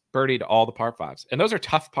 Brooks birdied all the par 5s. And those are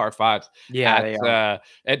tough par 5s. Yeah, they are.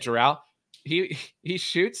 At Doral. He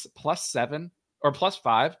shoots +7 or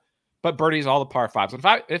 +5, but birdies all the par 5s.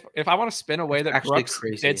 And if I want to spin away that Brooks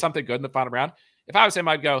did something good in the final round, if I was him,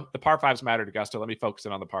 I'd go, the par 5s matter to Augusta. Let me focus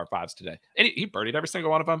in on the par 5s today. And he birdied every single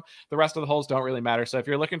one of them. The rest of the holes don't really matter. So if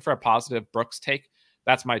you're looking for a positive Brooks take,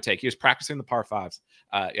 that's my take. He was practicing the par 5s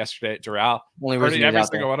yesterday at Doral. Birdied every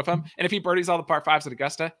single one of them. And if he birdies all the par 5s at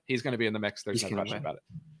Augusta, he's going to be in the mix. There's no question about it.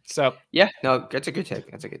 So yeah, no, that's a good take.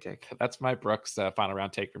 That's a good take. That's my Brooks final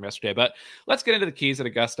round take from yesterday. But let's get into the keys at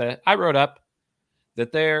Augusta. I wrote up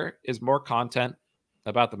that there is more content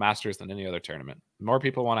about the Masters than any other tournament. More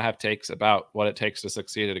people want to have takes about what it takes to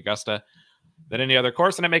succeed at Augusta than any other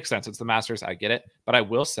course, and it makes sense. It's the Masters. I get it. But I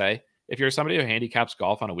will say, if you're somebody who handicaps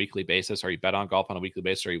golf on a weekly basis, or you bet on golf on a weekly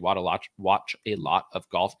basis, or you watch a lot of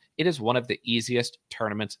golf, it is one of the easiest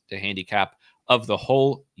tournaments to handicap of the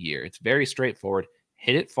whole year. It's very straightforward.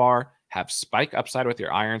 Hit it far, have spike upside with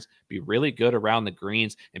your irons, be really good around the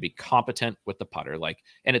greens, and be competent with the putter.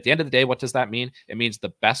 And at the end of the day, what does that mean? It means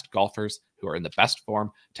the best golfers who are in the best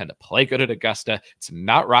form tend to play good at Augusta. It's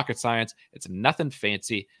not rocket science. It's nothing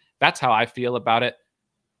fancy. That's how I feel about it.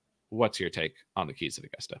 What's your take on the keys at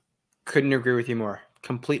Augusta? Couldn't agree with you more.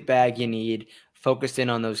 Complete bag you need. Focus in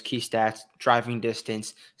on those key stats, driving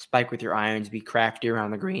distance, spike with your irons, be crafty around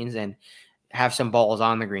the greens, and have some balls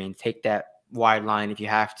on the green. Take that wide line if you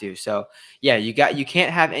have to. So yeah, you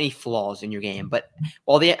can't have any flaws in your game. But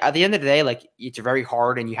at the end of the day, it's very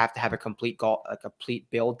hard and you have to have a complete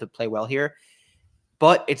build to play well here.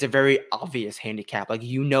 But it's a very obvious handicap.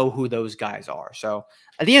 You know who those guys are. So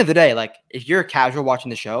at the end of the day, if you're a casual watching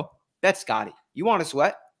the show, bet Scottie. You want to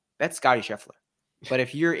sweat? Bet Scottie Scheffler. But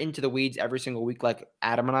if you're into the weeds every single week like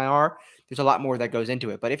Adam and I are, there's a lot more that goes into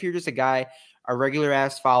it. But if you're just a regular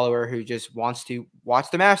ass follower who just wants to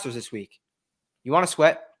watch the Masters this week, you want to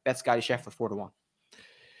sweat? Bet Scottie Scheffler 4-1.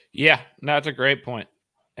 Yeah, no, that's a great point.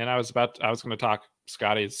 And I was going to talk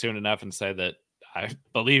Scottie soon enough and say that I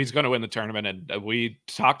believe he's going to win the tournament. And we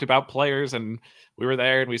talked about players and we were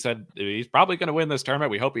there and we said he's probably going to win this tournament.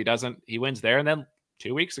 We hope he doesn't. He wins there. And then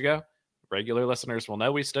 2 weeks ago, regular listeners will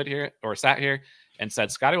know we sat here and said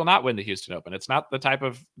Scottie will not win the Houston Open. It's not the type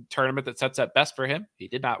of tournament that sets up best for him. He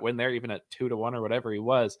did not win there, even at 2-1 or whatever he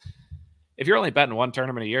was. If you're only betting one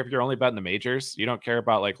tournament a year, if you're only betting the majors, you don't care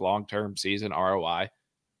about long-term season ROI.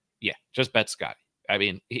 Yeah, just bet Scottie. I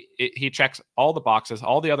mean, he checks all the boxes.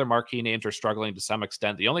 All the other marquee names are struggling to some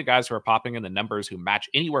extent. The only guys who are popping in the numbers who match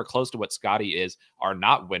anywhere close to what Scottie is are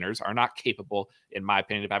not winners, are not capable, in my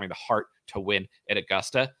opinion, of having the heart to win at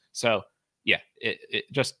Augusta. So, yeah,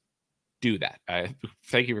 just do that.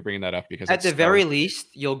 Thank you for bringing that up because at the very least,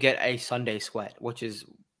 you'll get a Sunday sweat, which is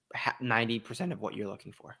 90% of what you're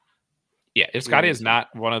looking for. Yeah, if Scottie is not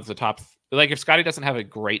one of the top, if Scottie doesn't have a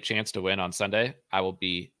great chance to win on Sunday, I will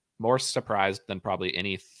be more surprised than probably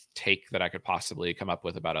any take that I could possibly come up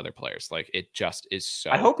with about other players. It just is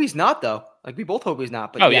so. I hope he's not though. We both hope he's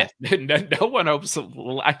not. But yeah. No one hopes.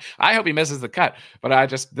 I hope he misses the cut. But I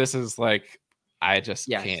just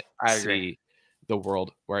can't see the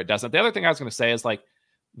world where it doesn't. The other thing I was going to say is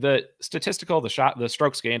the statistical, the shot, the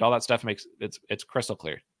strokes gained, all that stuff makes it's crystal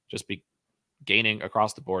clear. Just be gaining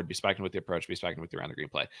across the board, be spiking with the approach, be spiking with the around the green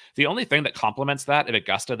play. The only thing that complements that at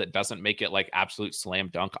Augusta that doesn't make it absolute slam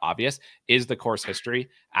dunk obvious is the course history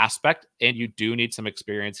aspect. And you do need some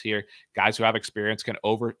experience here. Guys who have experience can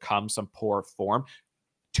overcome some poor form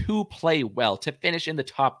to play well, to finish in the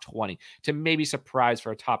top 20, to maybe surprise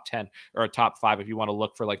for a top 10 or a top 5 if you want to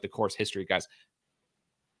look for the course history guys.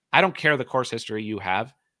 I don't care the course history you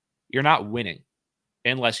have. You're not winning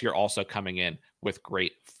unless you're also coming in with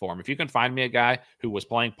great form. If you can find me a guy who was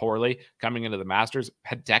playing poorly coming into the Masters,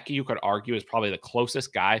 Hideki, you could argue, is probably the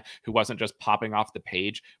closest guy who wasn't just popping off the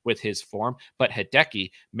page with his form. But Hideki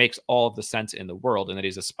makes all of the sense in the world, and that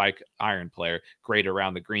he's a spike iron player, great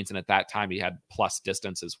around the greens. And at that time, he had plus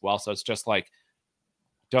distance as well. So it's just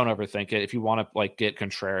don't overthink it. If you want to get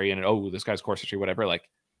contrarian and, this guy's course history, whatever, I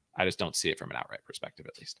just don't see it from an outright perspective,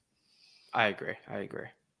 at least. I agree.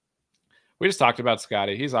 We just talked about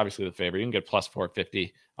Scottie. He's obviously the favorite. You can get plus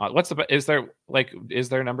 450. Is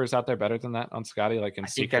there numbers out there better than that on Scottie? I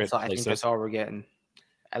think that's all we're getting.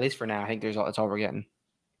 At least for now, I think that's all we're getting.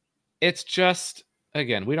 It's just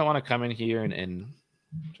again, we don't want to come in here and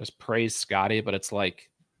just praise Scottie, but it's like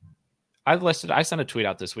I sent a tweet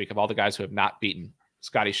out this week of all the guys who have not beaten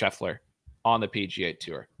Scottie Scheffler on the PGA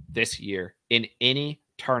Tour this year in any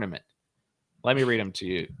tournament. Let me read them to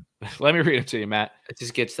you. Let me read them to you, Matt. This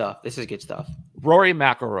is good stuff. This is good stuff. Rory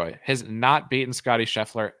McIlroy has not beaten Scottie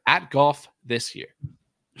Scheffler at golf this year.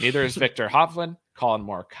 Neither is Victor Hovland, Collin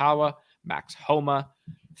Morikawa, Max Homa,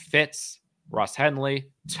 Fitz, Russ Henley,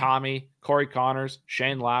 Tommy, Corey Connors,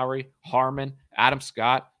 Shane Lowry, Harman, Adam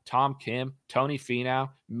Scott, Tom Kim, Tony Finau,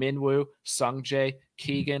 Minwoo, Sung Jae,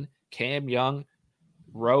 Keegan, Cam Young,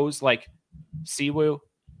 Rose, like Siwoo.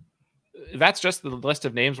 That's just the list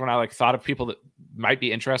of names when I thought of people that might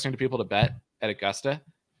be interesting to people to bet at Augusta.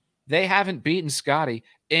 They haven't beaten Scottie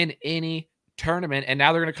in any tournament, and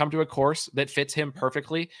now they're going to come to a course that fits him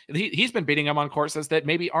perfectly. He's been beating him on courses that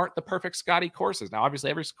maybe aren't the perfect Scottie courses. Now,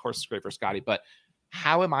 obviously, every course is great for Scottie, but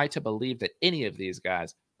how am I to believe that any of these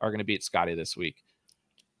guys are going to beat Scottie this week?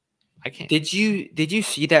 I can't. Did you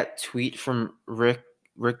see that tweet from Rick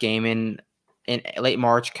Gaiman in late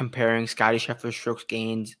March comparing Scottie Scheffler's strokes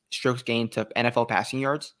gained to NFL passing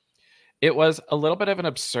yards? It was a little bit of an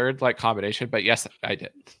absurd combination, but yes, I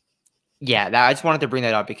did. Yeah, I just wanted to bring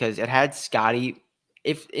that up because it had Scottie.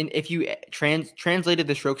 If you translated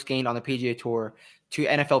the strokes gained on the PGA Tour to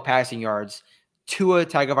NFL passing yards, Tua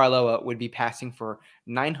Tagovailoa would be passing for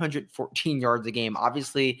 914 yards a game.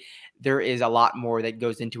 Obviously, there is a lot more that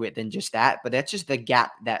goes into it than just that, but that's just the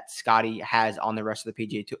gap that Scottie has on the rest of the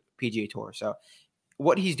PGA Tour. So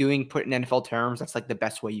what he's doing, put in NFL terms, that's the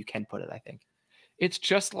best way you can put it, I think. It's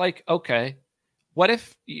just okay, what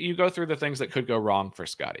if you go through the things that could go wrong for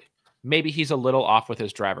Scottie? Maybe he's a little off with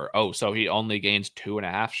his driver. Oh, so he only gains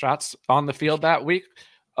 2.5 shots on the field that week.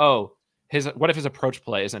 Oh, what if his approach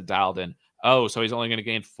play isn't dialed in? Oh, so he's only going to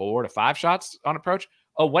gain 4 to 5 shots on approach.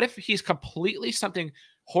 Oh, what if he's completely something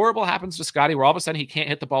horrible happens to Scottie where all of a sudden he can't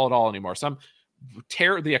hit the ball at all anymore?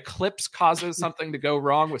 The eclipse causes something to go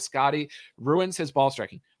wrong with Scottie, ruins his ball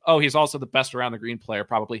striking. Oh, he's also the best around the green player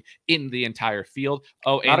probably in the entire field.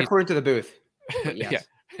 Oh, not according to the booth. Yes.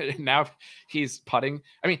 Yeah. Now he's putting.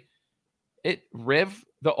 I mean, Riv,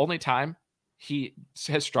 the only time he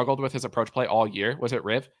has struggled with his approach play all year was at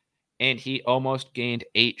Riv, and he almost gained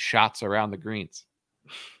 8 shots around the greens.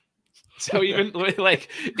 So even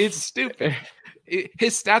it's stupid.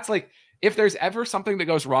 His stats, if there's ever something that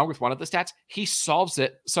goes wrong with one of the stats, he solves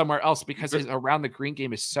it somewhere else because his around the green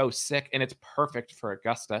game is so sick and it's perfect for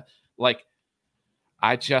Augusta.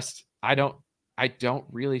 I don't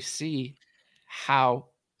really see how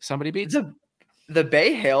somebody beats the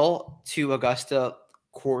Bay Hill to Augusta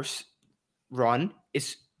course run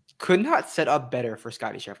could not set up better for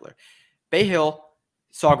Scottie Scheffler. Bay Hill,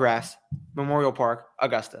 Sawgrass, Memorial Park,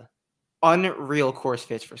 Augusta. Unreal course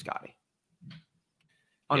fits for Scottie.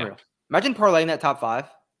 Unreal. Yeah. Imagine parlaying that top 5.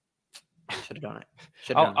 Should have done it.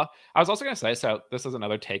 I was also going to say, so this is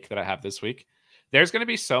another take that I have this week. There's going to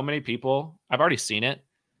be so many people. I've already seen it.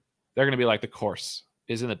 They're going to be the course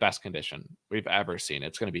is in the best condition we've ever seen.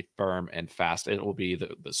 It's going to be firm and fast. It will be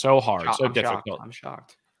so hard, difficult. I'm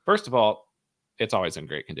shocked. First of all, it's always in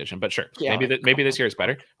great condition, but sure. Yeah, maybe this year is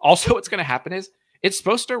better. Also, what's going to happen is it's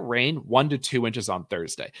supposed to rain 1 to 2 inches on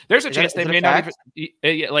Thursday. There's a chance they may not even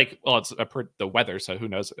it's the weather, so who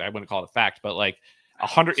knows? I wouldn't call it a fact, but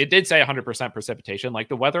 100. It did say 100% precipitation.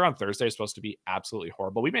 The weather on Thursday is supposed to be absolutely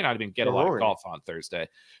horrible. We may not even get a lot of golf on Thursday,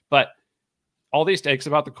 but all these takes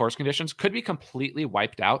about the course conditions could be completely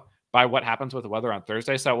wiped out by what happens with the weather on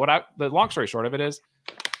Thursday. So the long story short of it is,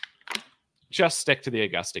 just stick to the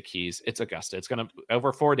Augusta keys. It's Augusta. It's going to,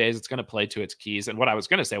 over 4 days, it's going to play to its keys. And what I was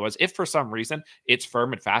going to say was, if for some reason it's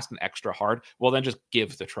firm and fast and extra hard, well, then just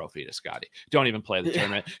give the trophy to Scottie. Don't even play the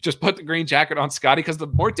tournament. Just put the green jacket on Scottie, because the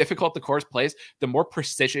more difficult the course plays, the more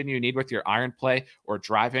precision you need with your iron play or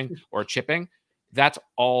driving or chipping. That's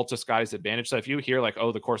all to Scottie's advantage. So if you hear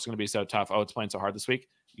oh, the course is going to be so tough, oh, it's playing so hard this week,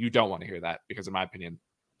 you don't want to hear that, because in my opinion,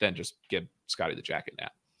 then just give Scottie the jacket now.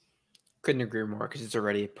 Couldn't agree more, because it's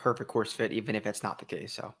already a perfect course fit, even if it's not the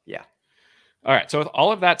case. So, yeah. All right. So with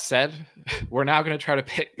all of that said, we're now going to try to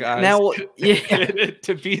pick guys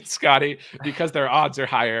to beat Scottie, because their odds are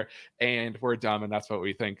higher, and we're dumb, and that's what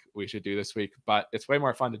we think we should do this week. But it's way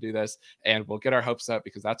more fun to do this, and we'll get our hopes up,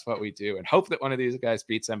 because that's what we do, and hope that one of these guys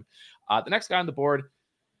beats him. The next guy on the board,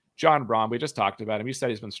 Jon Rahm. We just talked about him. You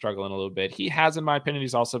said he's been struggling a little bit. He has, in my opinion,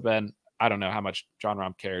 he's also been, I don't know how much Jon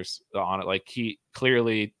Rahm cares on it. He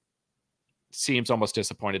clearly seems almost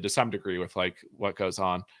disappointed to some degree with what goes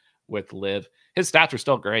on with LIV. His stats are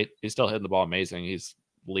still great. He's still hitting the ball amazing. He's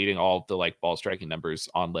leading all the ball striking numbers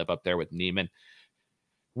on LIV up there with Neiman.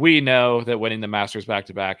 we know that winning the Masters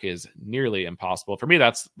back-to-back is nearly impossible. For me,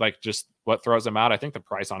 that's like just what throws him out. I think the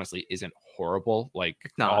price honestly isn't horrible, like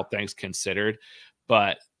all things considered,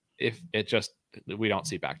 but if it just, we don't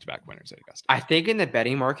see back-to-back winners at Augusta. I think in the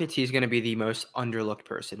betting markets, he's going to be the most underlooked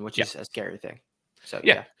person, which is a scary thing. So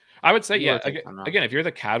yeah, I would say, again, if you're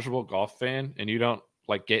the casual golf fan and you don't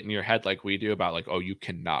like get in your head like we do about like, oh, you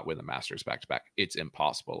cannot win the Masters back-to-back, it's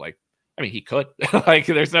impossible. Like, I mean, he could. Like,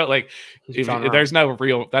 there's no like, there's no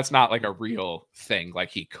real. That's not like a real thing. Like,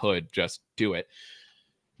 he could just do it.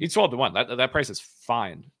 He's 12-1. That price is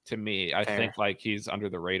fine to me. I think like he's under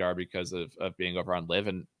the radar because of being over on LIV.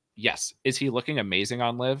 And yes, is he looking amazing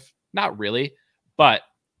on LIV? Not really, but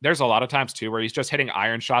there's a lot of times too where he's just hitting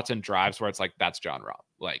iron shots and drives where it's like, that's John Rahm.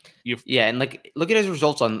 Like and like look at his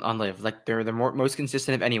results on LIV. Like they're the most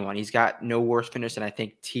consistent of anyone. He's got no worse finish than I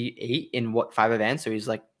think T8 in 5 events. So he's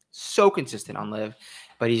like so consistent on LIV,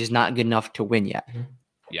 but he's just not good enough to win yet.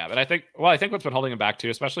 Yeah, but I think what's been holding him back too,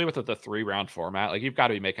 especially with the 3-round format, like you've got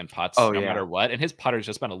to be making putts no matter what. And his putter's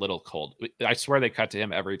just been a little cold. I swear they cut to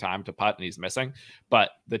him every time to putt and he's missing,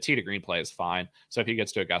 but the tee to green play is fine. So if he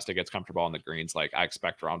gets to Augusta, gets comfortable on the greens, like I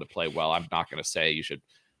expect Rahm to play well. I'm not going to say you should.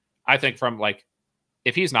 I think from like,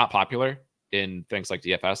 if he's not popular in things like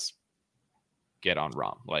DFS, get on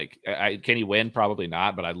Rahm. Like, can he win? Probably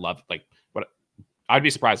not, but I'd be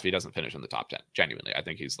surprised if he doesn't finish in the top 10. Genuinely, I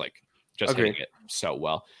think he's like just hitting it so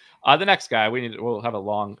well. The next guy we'll have a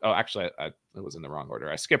long. Oh, actually, it was in the wrong order.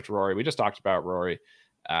 I skipped Rory. We just talked about Rory.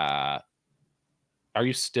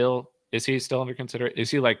 Is he still under consideration? Is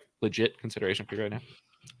he like legit consideration for you right now?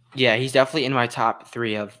 Yeah, he's definitely in my top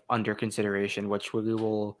 3 of under consideration, which we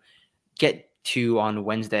will get to on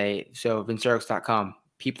Wednesday. So vincerox.com,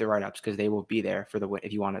 peep the write-ups because they will be there for the win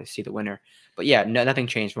if you want to see the winner. But yeah, nothing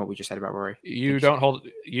changed from what we just said about Rory.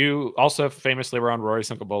 You also famously were on Rory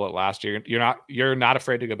single bullet last year. You're not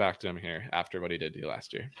afraid to go back to him here after what he did to you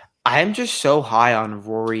last year. I am just so high on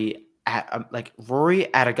Rory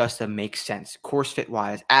Rory at Augusta makes sense course fit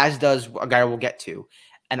wise, as does a guy we'll get to.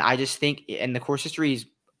 And I just think, and the course history is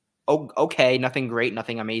okay, nothing great,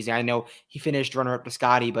 nothing amazing. I know he finished runner up to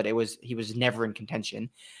Scottie, but he was never in contention.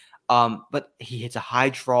 But he hits a high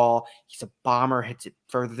draw. He's a bomber, hits it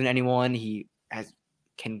further than anyone. He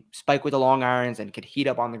can spike with the long irons and can heat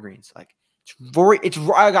up on the greens. Like it's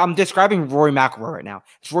Rory. I'm describing Rory McIlroy right now.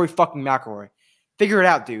 It's Rory fucking McIlroy. Figure it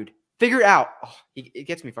out, dude. Figure it out. Oh, it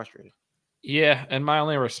gets me frustrated. Yeah, and my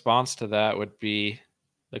only response to that would be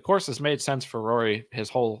the course has made sense for Rory his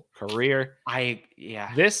whole career.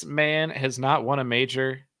 This man has not won a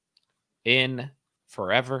major in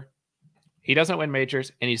forever. He doesn't win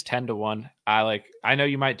majors, and he's 10-1. I know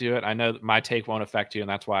you might do it. I know my take won't affect you, and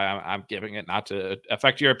that's why I'm giving it, not to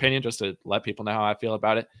affect your opinion, just to let people know how I feel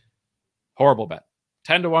about it. Horrible bet.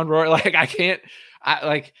 10-1 Rory. Like, I can't.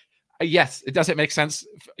 Yes, it doesn't make sense.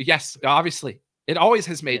 Yes, obviously. It always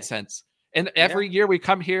has made sense. And every year we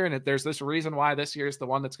come here, and there's this reason why this year is the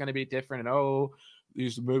one that's going to be different. And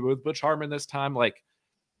these move with Butch Harman this time. Like,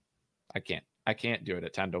 I can't do it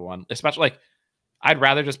at 10-1, especially like. I'd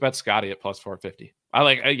rather just bet Scottie at plus 450.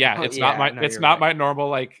 It's not my normal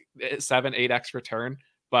like 7-8x return,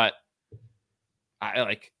 but I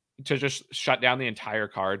like to just shut down the entire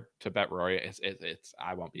card to bet Rory.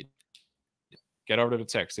 I won't be. Get over to the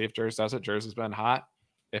 6. See if Jers does it. Jers has been hot.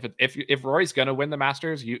 If Rory's gonna win the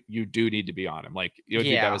Masters, you do need to be on him. Like it would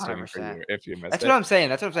be devastating 100%. For you if you missed it. That's what I'm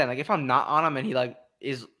saying. Like if I'm not on him and he like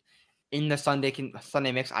is in the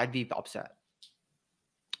Sunday mix, I'd be upset.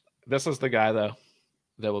 This is the guy though.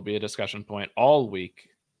 That will be a discussion point all week.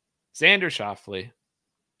 Xander Schauffele.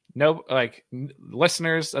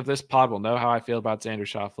 Listeners of this pod will know how I feel about Xander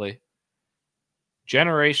Schauffele.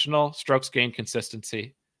 Generational strokes gain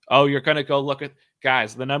consistency. Oh, you're going to go look at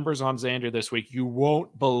guys, the numbers on Xander this week. You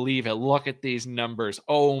won't believe it. Look at these numbers.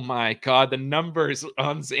 Oh my God. The numbers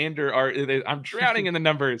on Xander I'm drowning in the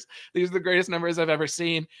numbers. These are the greatest numbers I've ever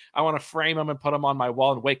seen. I want to frame them and put them on my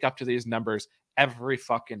wall and wake up to these numbers every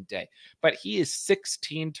fucking day. But he is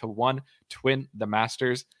 16-1 to win the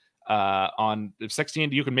Masters. On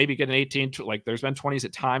 16, you can maybe get an 18 to like there's been 20s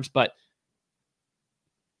at times, but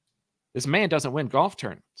this man doesn't win golf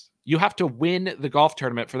tournaments. You have to win the golf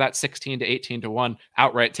tournament for that 16 to 18-1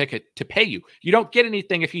 outright ticket to pay you. You don't get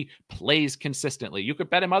anything if he plays consistently. You could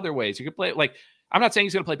bet him other ways. You could play like I'm not saying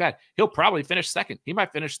he's going to play bad. He'll probably finish second. He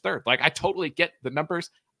might finish third. Like I totally get the numbers.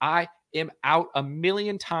 I am out a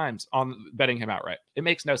million times on betting him outright. It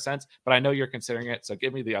makes no sense, but I know you're considering it. So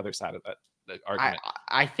give me the other side of that argument.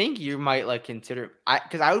 I think you might like consider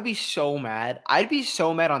because I would be so mad. I'd be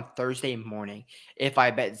so mad on Thursday morning if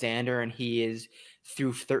I bet Xander and he is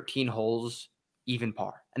through 13 holes even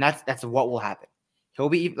par, and that's what will happen. He'll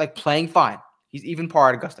be like playing fine. He's even par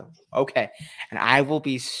at Augusta. Okay. And I will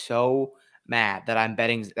be so mad that I bet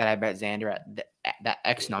Xander at that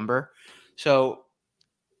X number. So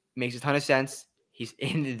makes a ton of sense. He's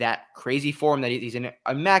in that crazy form that he's in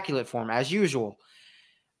immaculate form as usual.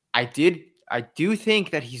 I do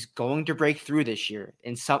think that he's going to break through this year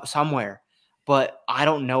in somewhere, but I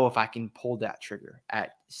don't know if I can pull that trigger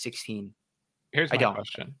at 16. Here's my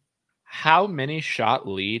question. How many shot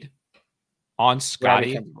lead on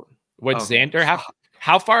Scottie would Xander have?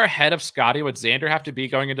 How far ahead of Scottie would Xander have to be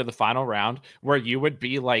going into the final round where you would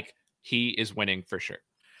be like, he is winning for sure?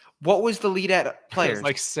 What was the lead at Players? It was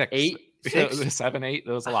like 6. 8? 6? 7, 8.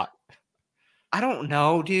 That was a lot. I don't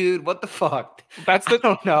know, dude. What the fuck? I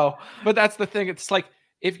don't know. But that's the thing. It's like,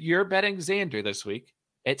 if you're betting Xander this week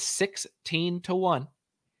at 16-1,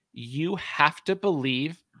 you have to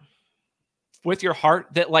believe with your heart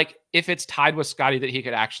that, like, if it's tied with Scottie, that he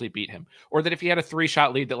could actually beat him, or that if he had a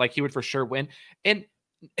 3-shot lead, that like he would for sure win. And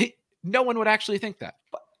no one would actually think that.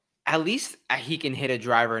 But at least he can hit a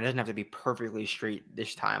driver and doesn't have to be perfectly straight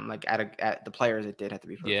this time. Like at the Players, it did have to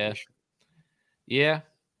be perfectly straight. Yeah.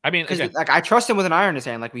 I mean, because like I trust him with an iron in his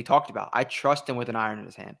hand, like we talked about. I trust him with an iron in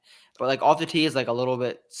his hand, but like off the tee is like a little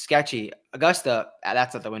bit sketchy. Augusta,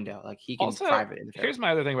 that's out the window. Like he can drive it in the here's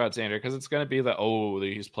my other thing about Xander, because it's going to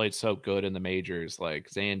be he's played so good in the majors, like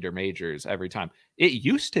Xander majors every time. It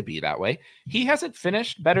used to be that way. He hasn't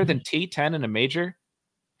finished better than T10 in a major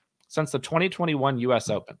since the 2021 U.S.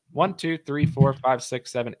 Open. 1, 2, 3, 4, 5, 6,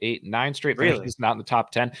 7, 8, 9 straight finishes. He's not in the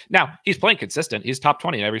top 10. Now, he's playing consistent. He's top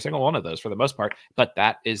 20 in every single one of those for the most part, but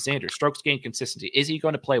that is Xander. Strokes gain consistency. Is he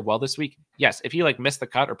going to play well this week? Yes. If he like missed the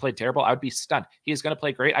cut or played terrible, I would be stunned. He is going to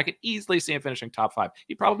play great. I could easily see him finishing top 5.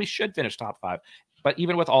 He probably should finish top 5. But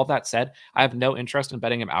even with all that said, I have no interest in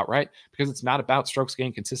betting him outright, because it's not about strokes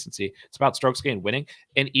gain consistency. It's about strokes gain winning.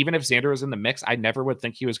 And even if Xander was in the mix, I never would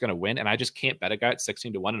think he was going to win. And I just can't bet a guy at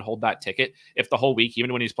 16-1 and hold that ticket if the whole week,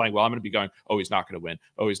 even when he's playing well, I'm going to be going, oh, he's not going to win.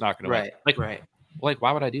 Oh, he's not going to win. Like,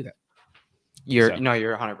 why would I do that? You're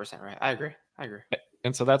 100% right. I agree.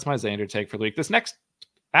 And so that's my Xander take for the week. This next,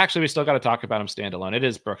 actually, we still got to talk about him standalone. It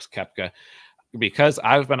is Brooks Koepka, because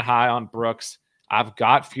I've been high on Brooks. I've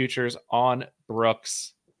got futures on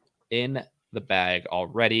Brooks in the bag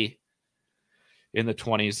already, in the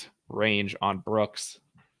 20s range on Brooks.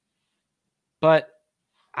 But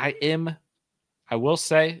I will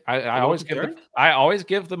say, I always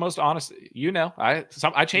give the most honest,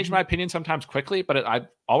 I change my opinion sometimes quickly, but I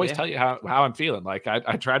always tell you how I'm feeling. Like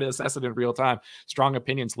I try to assess it in real time. Strong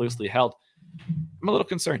opinions loosely held. I'm a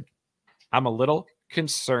little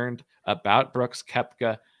concerned. About Brooks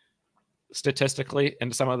Koepka statistically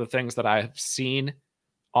and some of the things that I've seen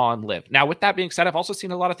on LIV. Now, with that being said, I've also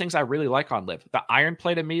seen a lot of things I really like on LIV. The iron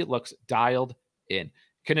play to me looks dialed in.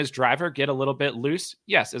 Can his driver get a little bit loose?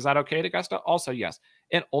 Yes. Is that okay at Augusta? Also, yes.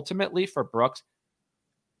 And ultimately for Brooks,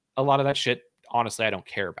 a lot of that shit, honestly, I don't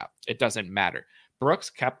care about. It doesn't matter. Brooks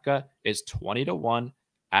Koepka is 20-1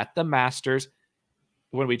 at the Masters.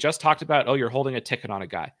 When we just talked about, you're holding a ticket on a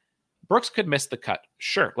guy. Brooks could miss the cut.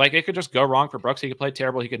 Sure. Like, it could just go wrong for Brooks. He could play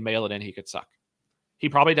terrible. He could mail it in. He could suck. He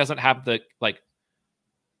probably doesn't have the,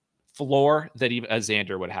 floor that even a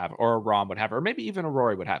Xander would have, or a Rahm would have, or maybe even a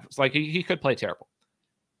Rory would have. It's like, he could play terrible.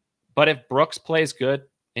 But if Brooks plays good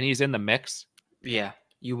and he's in the mix,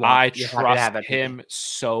 I trust him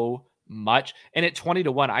so much. And at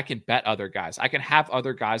 20-1, I can bet other guys. I can have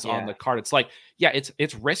other guys on the card. It's like,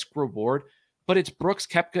 it's risk reward, but it's Brooks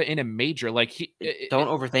Koepka in a major. Like, don't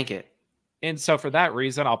overthink it. And so for that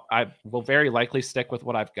reason, I will very likely stick with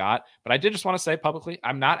what I've got. But I did just want to say publicly,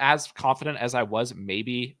 I'm not as confident as I was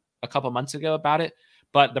maybe a couple months ago about it,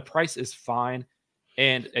 but the price is fine.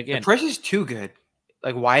 And again, the price is too good.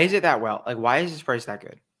 Like, why is it that well? Like, why is this price that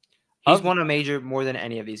good? He's won a major more than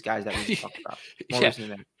any of these guys that we just talked about.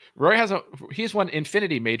 Rory he's won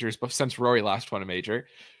infinity majors since Rory last won a major.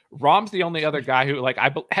 Rahm's the only other guy who, like,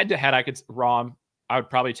 head to head, Rahm, I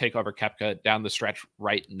would probably take over Koepka down the stretch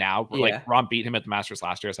right now. Like, Rahm beat him at the Masters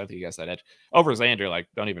last year, so I think he has that edge over Xander. Like,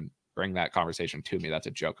 don't even bring that conversation to me. That's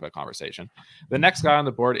a joke of a conversation. The next guy on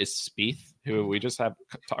the board is Spieth, who we just have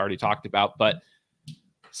already talked about, but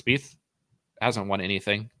Spieth hasn't won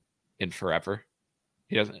anything in forever.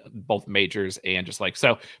 He doesn't, both majors and just like,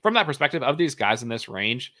 so from that perspective of these guys in this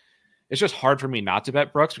range, it's just hard for me not to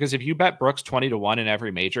bet Brooks, because if you bet Brooks 20-1 in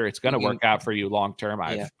every major, it's going to work out for you long term.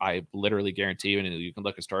 I literally guarantee you, and you can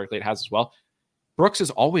look historically, it has as well. Brooks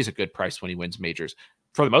is always a good price when he wins majors.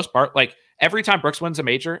 For the most part, like every time Brooks wins a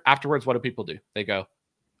major, afterwards, what do people do? They go,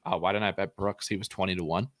 oh, why didn't I bet Brooks? He was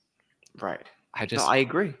 20-1. Right. I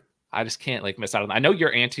agree. I just can't like miss out on that. I know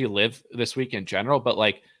you're anti-LIV this week in general, but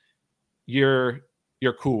like you're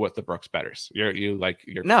you're cool with the Brooks betters. You're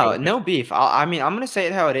No beef. I mean, I'm gonna say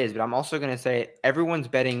it how it is, but I'm also gonna say everyone's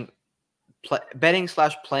betting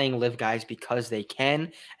 / playing live guys because they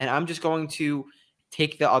can, and I'm just going to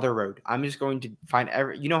take the other road. I'm just going to find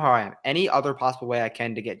you know how I am. Any other possible way I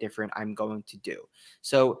can to get different, I'm going to do.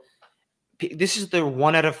 So this is the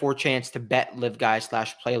 1 out of 4 chance to bet live guys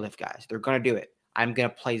 / play live guys. They're going to do it. I'm going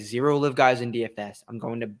to play 0 live guys in DFS. I'm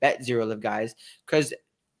going to bet 0 live guys because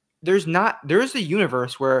there's a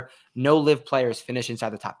universe where no live players finish inside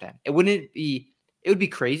the top 10. It would be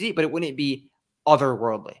crazy, but it wouldn't be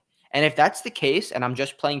otherworldly. And if that's the case, and I'm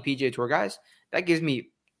just playing PGA Tour guys, that gives me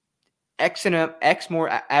X more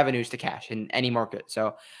avenues to cash in any market.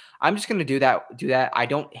 So I'm just going to do that. I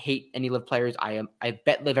don't hate any live players. I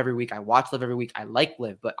bet live every week. I watch live every week. I like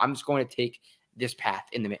live, but I'm just going to take this path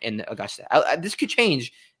in the Augusta. This could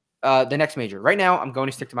change the next major. Right now, I'm going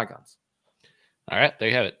to stick to my guns. All right, there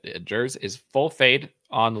you have it. Jers is full fade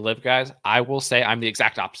on the live guys. I will say I'm the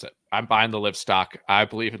exact opposite. I'm buying the live stock. I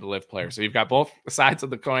believe in the live player. So you've got both sides of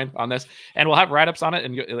the coin on this, and we'll have write-ups on it,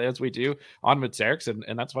 and as we do on Mitzerix,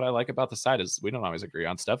 and that's what I like about the site is we don't always agree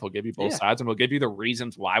on stuff. We'll give you both sides, and we'll give you the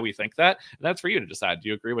reasons why we think that, and that's for you to decide. Do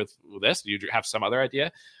you agree with this? Do you have some other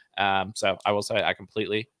idea? So I will say I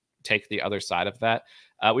completely take the other side of that.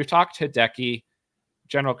 We've talked Hideki.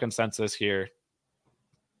 General consensus here.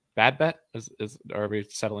 Bad bet? Are we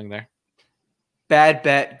settling there? Bad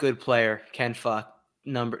bet, good player. Can fuck.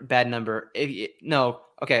 Bad number.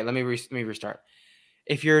 Okay, let me restart.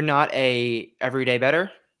 If you're not a everyday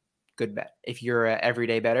better, good bet. If you're a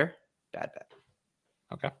everyday better, bad bet.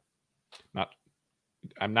 Okay.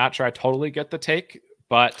 I'm not sure I totally get the take,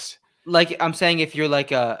 but like I'm saying, if you're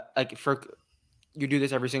you do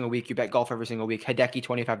this every single week, you bet golf every single week, Hideki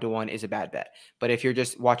 25-1 is a bad bet. But if you're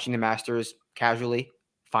just watching the Masters casually,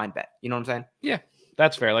 fine bet. You know what I'm saying? Yeah,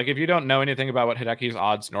 that's fair. Like if you don't know anything about what Hideki's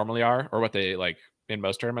odds normally are or what they like in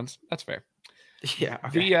most tournaments, that's fair. Yeah.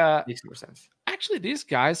 Okay. Makes more sense. Actually, these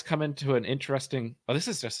guys come into an interesting. Well,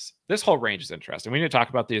 this whole range is interesting. We need to talk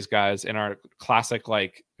about these guys in our classic,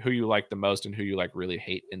 like who you like the most and who you like really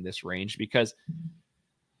hate in this range, because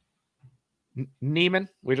Neiman,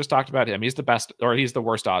 we just talked about him. He's the best, or he's the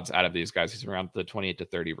worst odds out of these guys. He's around the 28 to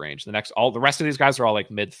 30 range. The rest of these guys are all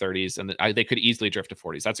like mid 30s, and they could easily drift to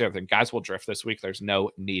 40s. That's the other thing. Guys will drift this week. There's no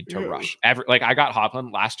need to rush. Like I got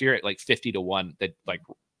Hopland last year at like 50-1 that like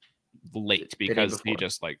late because he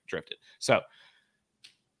just like drifted. So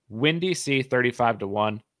Windy C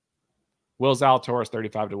 35-1, Will Zalatoris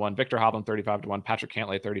 35-1, Victor Hovland 35-1, Patrick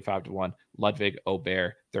Cantlay 35-1, Ludvig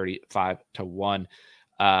Aubert 35-1.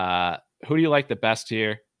 Who do you like the best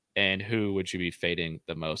here, and who would you be fading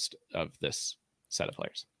the most of this set of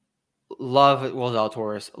players? Love Will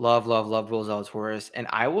Zalatoris. Love Will Zalatoris. And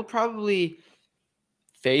I will probably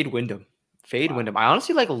fade Wyndham. Wyndham. I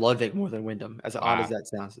honestly like Ludvig more than Wyndham, as odd as that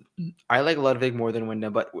sounds. I like Ludvig more than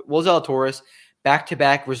Wyndham, but Will Zalatoris,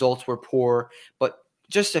 back-to-back results were poor, but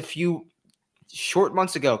just a few short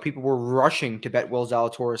months ago, people were rushing to bet Will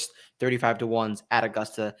Zalatoris 35-1s at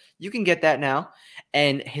Augusta. You can get that now.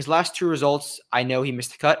 And his last 2 results, I know he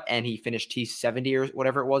missed the cut and he finished T70 or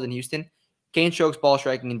whatever it was in Houston. Gained strokes, ball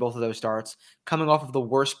striking in both of those starts. Coming off of the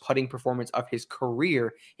worst putting performance of his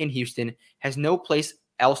career in Houston, has no place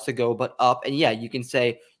else to go but up. And yeah, you can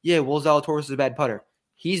say, yeah, Will Zalatoris is a bad putter.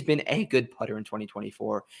 He's been a good putter in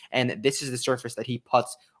 2024. And this is the surface that he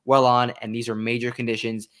putts well on. And these are major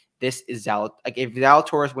conditions. This is if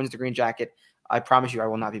Zalatoris wins the green jacket, I promise you I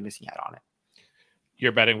will not be missing out on it.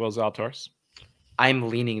 You're betting Will Zalatoris? I'm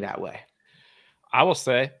leaning that way. I will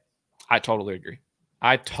say I totally agree.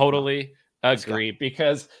 Agree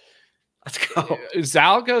because let's go.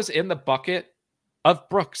 Zal goes in the bucket of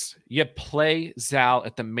Brooks. You play Zal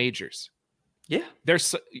at the majors. Yeah.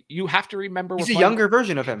 You have to remember he's a younger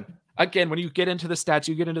version of him. Again, when you get into the stats,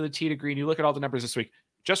 you get into the tee to green, you look at all the numbers this week.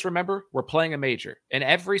 Just remember, we're playing a major. And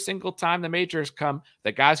every single time the majors come,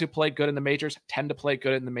 the guys who play good in the majors tend to play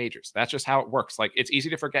good in the majors. That's just how it works. Like, it's easy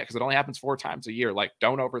to forget because it only happens 4 times a year. Like,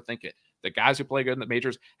 don't overthink it. The guys who play good in the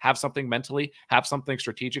majors have something mentally, have something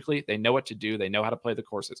strategically. They know what to do. They know how to play the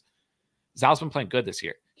courses. Zal's been playing good this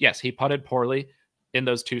year. Yes, he putted poorly in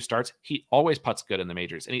those 2 starts. He always putts good in the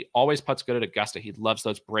majors, and he always putts good at Augusta. He loves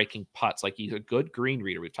those breaking putts. Like, he's a good green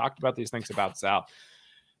reader. We've talked about these things about Zal.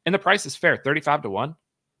 And the price is fair, 35-1.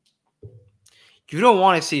 You don't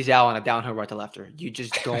want to see Zal on a downhill right to lefter. You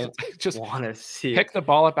just don't want to see pick the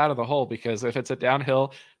ball up out of the hole, because if it's a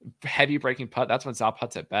downhill heavy breaking putt, that's when Zal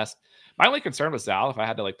putts at best. My only concern with Zal, if I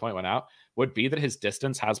had to like point one out, would be that his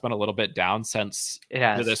distance has been a little bit down since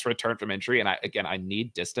this return from injury. And I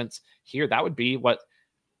need distance here. That would be what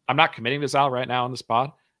I'm not committing to Zal right now on the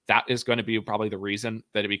spot. that is going to be probably the reason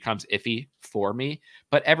that it becomes iffy for me.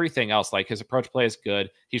 But everything else, like his approach play is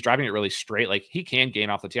good. He's driving it really straight. Like he can gain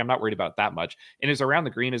off the tee. I'm not worried about that much. And his around the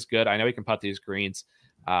green is good. I know he can putt these greens.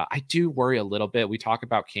 I do worry a little bit. We talk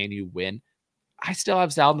about, can you win? I still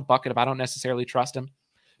have Zal in the bucket if I don't necessarily trust him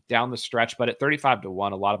down the stretch, but at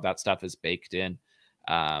 35-1, a lot of that stuff is baked in.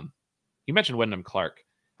 You mentioned Wyndham Clark.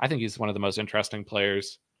 I think he's one of the most interesting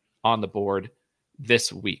players on the board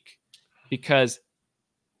this week because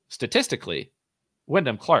statistically,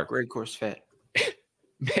 Wyndham Clark, great course fit,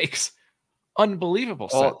 makes unbelievable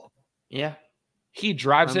sense. Yeah. He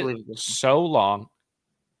drives it so long,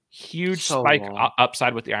 huge spike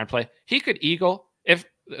upside with the iron play. He could eagle if,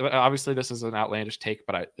 obviously this is an outlandish take,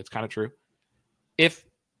 but it's kind of true. If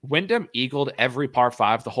Wyndham eagled every par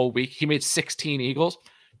 5 the whole week, he made 16 eagles.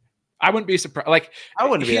 I wouldn't be surprised. Like, I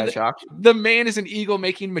wouldn't be that shocked. The man is an eagle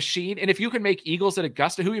making machine. And if you can make eagles at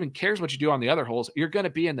Augusta, who even cares what you do on the other holes? You're going to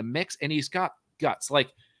be in the mix, and he's got guts. Like,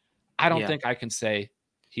 I don't think I can say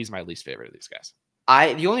he's my least favorite of these guys.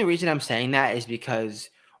 The only reason I'm saying that is because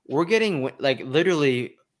we're getting, like,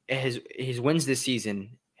 literally his wins this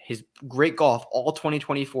season, his great golf all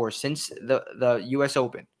 2024 since the US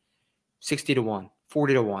Open, 60-1,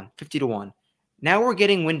 40-1, 50-1. Now we're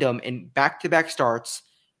getting Wyndham in back-to-back starts.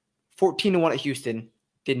 14-1 at Houston,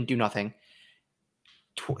 didn't do nothing.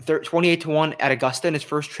 28-1 at Augusta in his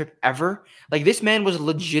first trip ever. Like, this man was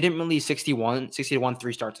legitimately 60-1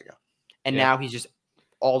 3 starts ago. And now he's just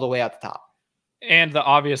all the way out the top. And the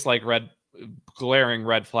obvious, like, glaring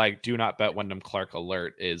red flag, do not bet Wyndham Clark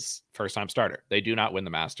alert is first-time starter. They do not win the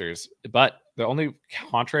Masters. But the only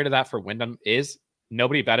contrary to that for Wyndham is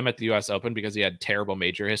nobody bet him at the U.S. Open because he had terrible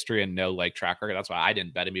major history and no, like, track record. That's why I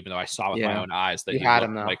didn't bet him, even though I saw with my own eyes that he had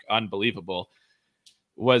him, like, unbelievable.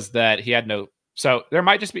 Was that he had no... So there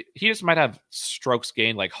might just be... He just might have strokes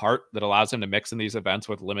gained, like, heart that allows him to mix in these events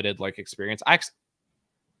with limited, like, experience. I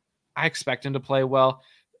expect him to play well.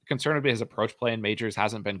 Concern would be his approach play in majors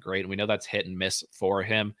hasn't been great, and we know that's hit and miss for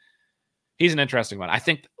him. He's an interesting one. I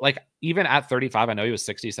think, like, even at 35, I know he was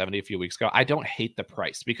 60, 70 a few weeks ago. I don't hate the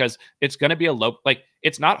price because it's going to be a low, like,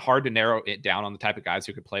 it's not hard to narrow it down on the type of guys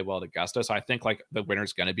who could play well at Augusta. So I think, like, the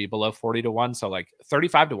winner's going to be below 40-1. So, like,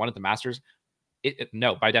 35-1 at the Masters,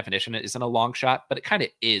 no, by definition, it isn't a long shot, but it kind of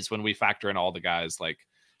is when we factor in all the guys, like,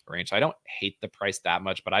 range. So I don't hate the price that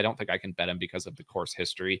much, but I don't think I can bet him because of the course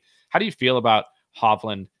history. How do you feel about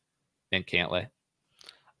Hovland and Cantlay?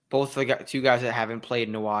 Both the two guys that haven't played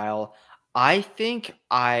in a while. I think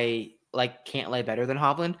I like Cantlay better than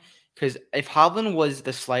Hovland because if Hovland was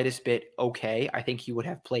the slightest bit okay, I think he would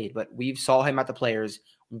have played. But we saw him at the Players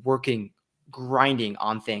working, grinding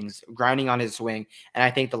on things, grinding on his swing. And I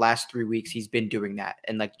think the last 3 weeks he's been doing that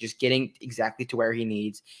and, like, just getting exactly to where he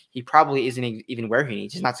needs. He probably isn't even where he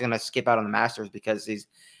needs. He's not going to skip out on the Masters because he's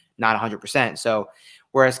not 100%. So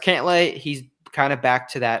whereas Cantlay, he's kind of back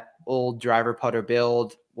to that old driver putter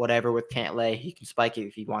build. Whatever with Cantlay, he can spike it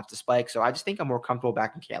if he wants to spike. So I just think I'm more comfortable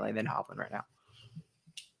back in Cantlay than Hovland right now.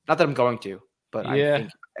 Not that I'm going to, but I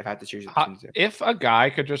think if I had to choose between the two. If a guy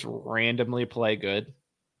could just randomly play good,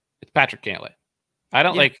 it's Patrick Cantlay.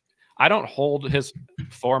 I don't hold his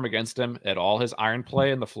form against him at all. His iron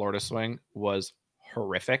play in the Florida swing was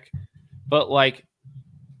horrific, but, like,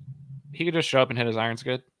 he could just show up and hit his irons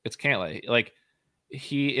good. It's Cantlay. Like,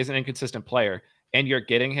 he is an inconsistent player. And you're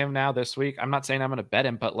getting him now this week. I'm not saying I'm going to bet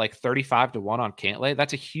him, but, like, 35-1 on Cantlay,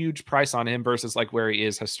 that's a huge price on him versus, like, where he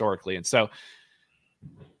is historically. And so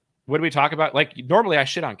when we talk about, like, normally I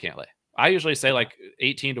shit on Cantlay. I usually say, like,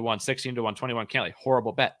 18-1, 16-1, 21 Cantlay,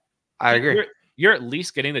 horrible bet. I agree. You're at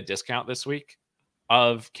least getting the discount this week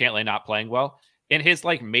of Cantlay not playing well. And his,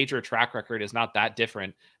 like, major track record is not that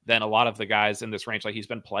different than a lot of the guys in this range. Like, he's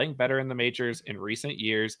been playing better in the majors in recent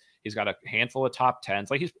years. He's got a handful of top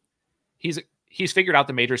 10s. Like, he's figured out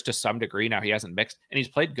the majors to some degree now. He hasn't mixed, and he's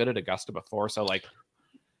played good at Augusta before. So, like,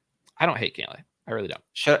 I don't hate Cantlay. I really don't.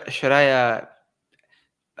 Should I?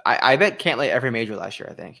 I bet Cantlay every major last year.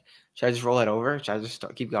 I think. Should I just roll it over? Should I just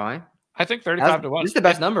keep going? I think 35-1. This is the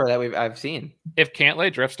best number that I've seen. If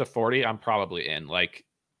Cantlay drifts to 40, I'm probably in. Like,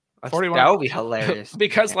 41. That would be hilarious.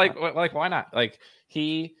 Because, like, why not? Like,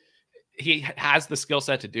 he has the skill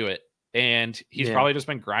set to do it. And he's probably just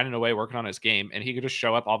been grinding away, working on his game, and he could just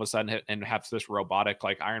show up all of a sudden and have this robotic,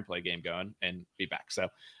 like, iron play game going and be back. So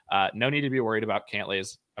no need to be worried about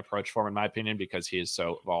Cantlay's approach form, in my opinion, because he is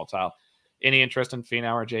so volatile. Any interest in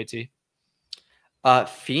Finau or JT?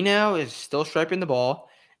 Finau is still striping the ball.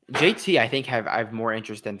 JT, I think, I have more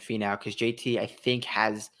interest in Finau because JT, I think,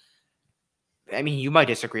 I mean, you might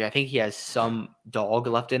disagree. I think he has some dog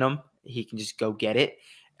left in him. He can just go get it.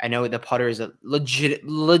 I know the putter is a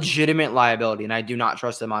legitimate liability, and I do not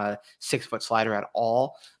trust him on a 6-foot slider at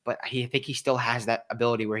all. But I think he still has that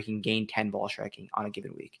ability where he can gain 10 ball striking on a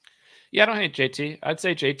given week. Yeah, I don't hate JT. I'd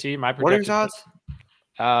say JT. My What are his odds?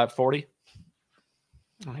 40.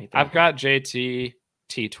 I've got JT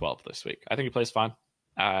T12 this week. I think he plays fine.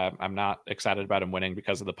 I'm not excited about him winning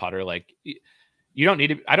because of the putter. Like, you don't need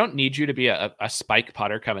to. I don't need you to be a spike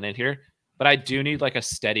putter coming in here, but I do need like a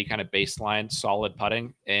steady kind of baseline, solid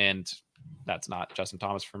putting, and that's not Justin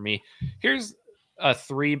Thomas for me. Here's a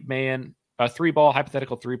 3-ball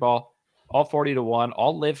hypothetical 3-ball, all 40 to 1,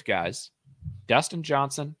 all live guys: Dustin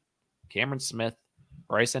Johnson, Cameron Smith,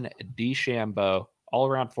 Bryson DeChambeau, all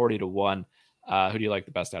around 40 to 1. Who do you like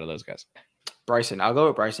the best out of those guys? Bryson. I'll go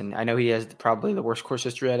with Bryson. I know he has probably the worst course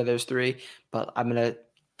history out of those 3, but I'm going to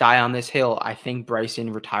die on this hill. I think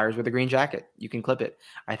Bryson retires with a green jacket. You can clip it.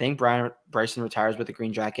 I think Bryson retires with a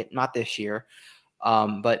green jacket. Not this year,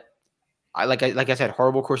 but like I said,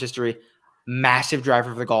 horrible course history, massive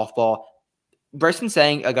driver for the golf ball. Bryson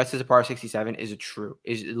saying Augusta's a par 67 is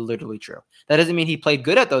literally true. That doesn't mean he played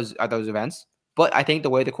good at those events, but I think the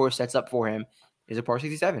way the course sets up for him is a par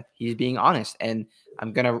 67. He's being honest, and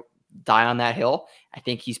I'm gonna die on that hill. I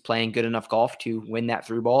think he's playing good enough golf to win that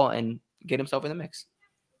 3-ball and get himself in the mix.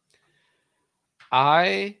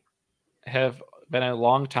 I have been a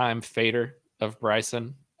long time fader of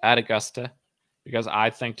Bryson at Augusta because I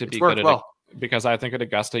think to be good at because I think at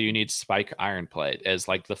Augusta you need spike iron play as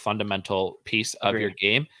like the fundamental piece of your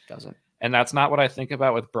game. Doesn't. And that's not what I think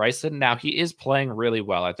about with Bryson. Now, he is playing really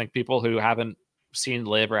well. I think people who haven't seen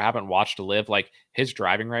LIV or haven't watched LIV, like, his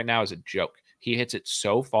driving right now is a joke. He hits it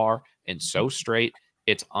so far and so straight.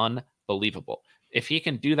 It's unbelievable. If he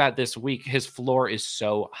can do that this week, his floor is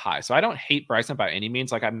so high. So I don't hate Bryson by any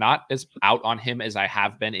means. Like, I'm not as out on him as I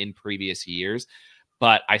have been in previous years,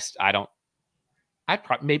 but I'd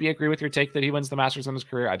maybe agree with your take that he wins the Masters in his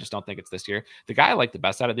career. I just don't think it's this year. The guy I like the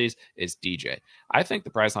best out of these is DJ. I think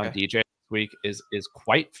the price on DJ this week is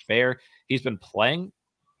quite fair. He's been playing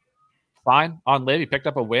fine on LIV. He picked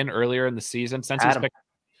up a win earlier in the season. Since he's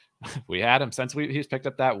picked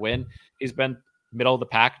up that win, he's been middle of the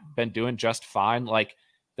pack, been doing just fine. Like,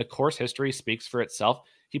 the course history speaks for itself.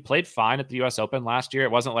 He played fine at the US Open last year.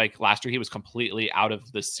 It wasn't like last year he was completely out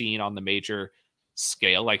of the scene on the major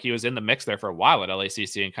scale. Like, he was in the mix there for a while at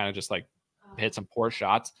LACC and kind of just like hit some poor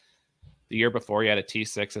shots. The year before, he had a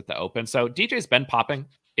T6 at the Open. So DJ's been popping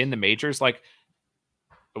in the majors. Like,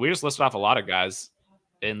 we just listed off a lot of guys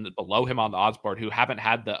below him on the odds board who haven't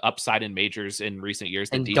had the upside in majors in recent years.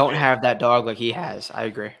 And don't have that dog like he has. I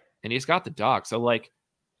agree. And he's got the dog. So, like,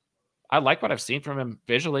 I like what I've seen from him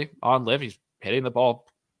visually on LIV. He's hitting the ball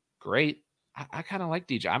great. I kind of like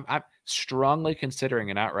DJ. I'm strongly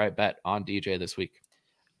considering an outright bet on DJ this week.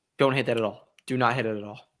 Don't hit that at all. Do not hit it at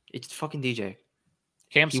all. It's fucking DJ.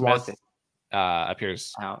 Cam Smith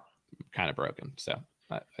appears out, kind of broken. So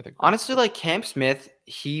I think honestly, like, Cam Smith,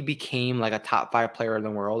 he became like a top 5 player in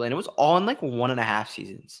the world, and it was all in like 1.5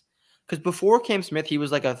 seasons. Because before Cam Smith, he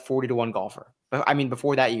was like a 40 to 1 golfer. But I mean,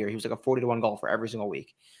 before that year, he was like a 40 to 1 golfer every single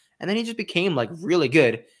week, and then he just became like really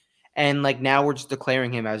good. And like, now we're just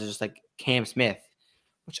declaring him as just like Cam Smith,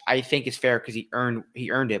 which I think is fair because he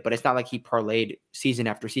earned it. But it's not like he parlayed season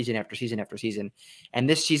after season after season after season. And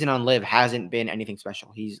this season on LIV hasn't been anything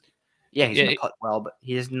special. He's gonna putt well, but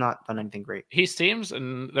he has not done anything great. He seems,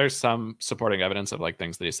 and there's some supporting evidence of like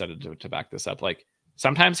things that he said to back this up. Like,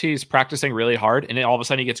 sometimes he's practicing really hard and then all of a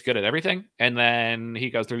sudden he gets good at everything. And then he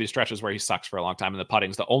goes through these stretches where he sucks for a long time. And the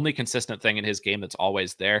putting's the only consistent thing in his game that's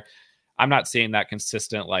always there. I'm not seeing that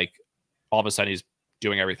consistent, like, all of a sudden he's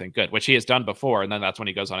doing everything good, which he has done before. And then that's when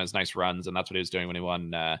he goes on his nice runs. And that's what he was doing when he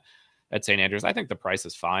won at St. Andrews. I think the price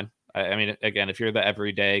is fine. I mean, again, if you're the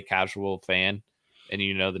everyday casual fan and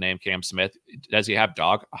you know the name Cam Smith, does he have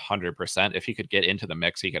dog? 100%. If he could get into the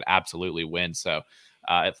mix, he could absolutely win. So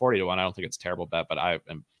at 40 to 1, I don't think it's a terrible bet, but I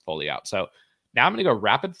am fully out. So now I'm going to go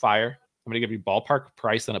rapid fire. I'm going to give you ballpark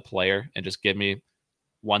price and a player and just give me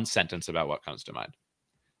one sentence about what comes to mind.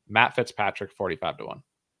 Matt Fitzpatrick, 45 to 1.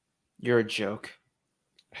 You're a joke.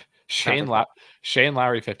 Shane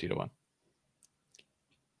Lowry, 50 to 1.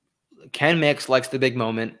 Ken Mix likes the big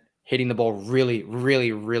moment, hitting the ball really,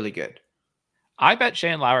 really, really good. I bet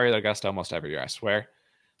Shane Lowry at Augusta almost every year, I swear.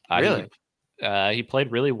 Really? He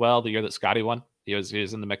played really well the year that Scottie won. He was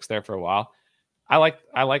in the mix there for a while. I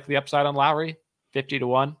like the upside on Lowry, 50 to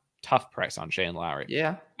 1. Tough price on Shane Lowry.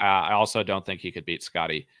 Yeah. I also don't think he could beat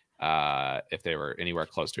Scottie if they were anywhere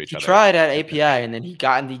close to each other. He tried at API, and then he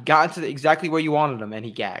got into exactly where you wanted him, and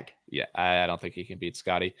he gagged. Yeah, I don't think he can beat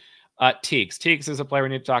Scottie. Theegs. Theegs is a player we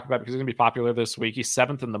need to talk about because he's going to be popular this week. He's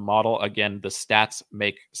 7th in the model. Again, the stats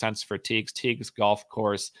make sense for Theegs. Theegs golf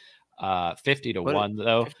course, 50 to 1,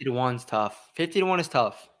 though. 50 to 1 is tough. 50 to 1 is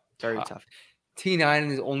tough. Very tough. T9 in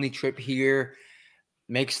his only trip here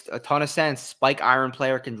makes a ton of sense. Spike iron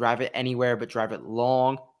player can drive it anywhere, but drive it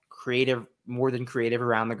long, creative, more than creative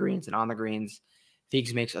around the greens and on the greens.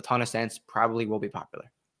 Theegs makes a ton of sense. Probably will be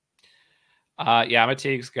popular. Yeah, I'm a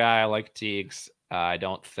Theegs guy. I like Theegs. I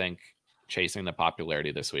don't think chasing the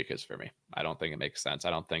popularity this week is for me. I don't think it makes sense. I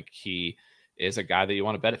don't think he is a guy that you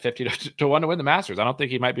want to bet at 50 to 1 to win the Masters. I don't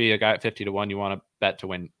think he might be a guy at 50 to 1 you want to bet to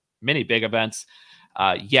win many big events.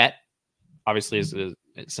 Yet, obviously, is a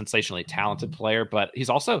sensationally talented player, but he's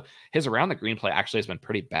also, his around the green play actually has been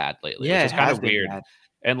pretty bad lately, which is kind of weird. Bad.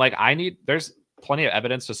 And like, there's plenty of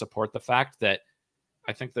evidence to support the fact that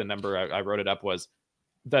I think the number I wrote it up was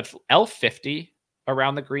that L50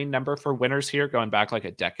 around the green number for winners here going back like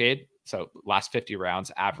a decade. So last 50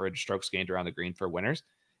 rounds, average strokes gained around the green for winners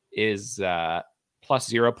is plus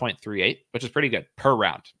 0.38, which is pretty good per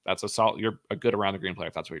round. That's a solid, you're a good around the green player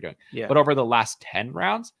if that's what you're doing. Yeah. But over the last 10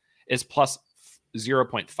 rounds is plus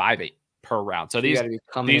 0.58 per round. So these are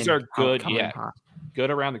good,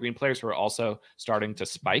 good around the green players who are also starting to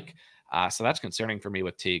spike. So that's concerning for me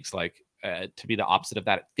with Theegs. Like to be the opposite of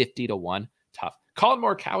that at 50 to 1, tough. Collin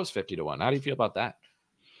Morikawa is 50 to 1. How do you feel about that?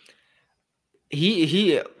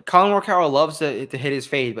 Collin Morikawa loves to hit his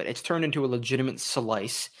fade, but it's turned into a legitimate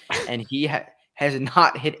slice, and he has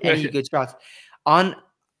not hit any good shots. On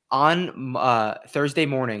Thursday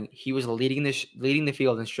morning, he was leading the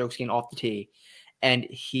field in strokes gained off the tee, and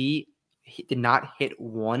he did not hit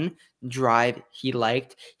one drive he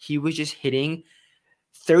liked. He was just hitting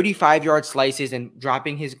 35-yard slices and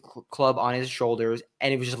dropping his club on his shoulders,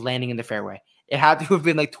 and it was just landing in the fairway. It had to have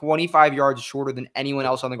been like 25 yards shorter than anyone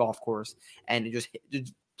else on the golf course, and it just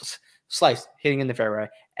sliced, hitting in the fairway.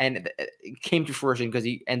 And it came to fruition because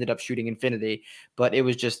he ended up shooting infinity. But it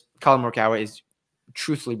was just, Collin Morikawa is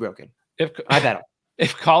truthfully broken. I bet him.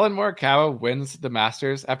 If Collin Morikawa wins the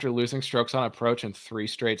Masters after losing strokes on approach in 3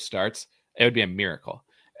 straight starts, it would be a miracle.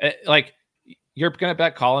 Like, you're going to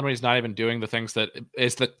bet Collin when he's not even doing the things that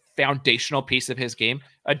is the foundational piece of his game.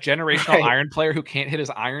 A generational iron player who can't hit his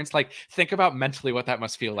irons. Like, think about mentally what that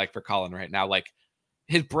must feel like for Collin right now. Like,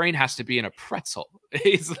 his brain has to be in a pretzel.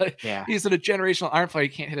 He's in a generational iron player. He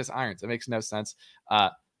can't hit his irons. It makes no sense.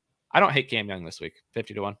 I don't hate Cam Young this week.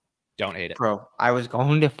 50 to 1. Don't hate it. Bro, I was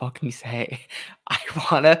going to fucking say, I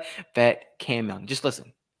want to bet Cam Young. Just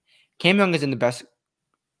listen. Cam Young is in the best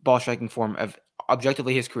ball striking form of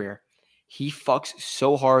objectively his career. He fucks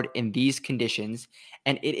so hard in these conditions,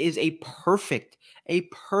 and it is a perfect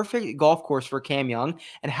golf course for Cam Young.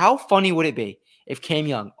 And how funny would it be if Cam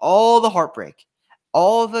Young, all the heartbreak,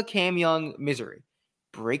 all the Cam Young misery,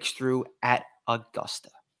 breaks through at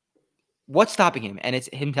Augusta? What's stopping him? And it's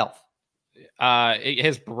himself.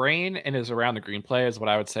 His brain and his around the green play is what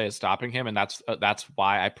I would say is stopping him, and that's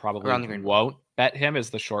why I probably won't bet him as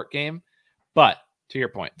the short game. But to your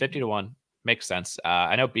point, 50 to 1. Makes sense.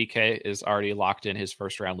 I know BK is already locked in his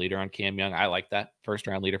first round leader on Cam Young. I like that. First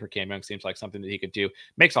round leader for Cam Young seems like something that he could do.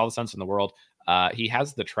 Makes all the sense in the world. He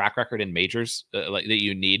has the track record in majors that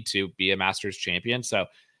you need to be a Masters champion. So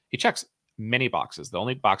he checks many boxes. The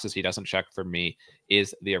only boxes he doesn't check for me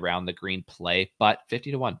is the around the green play, but 50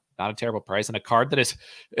 to 1, not a terrible price. And a card that is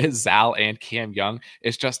Zal and Cam Young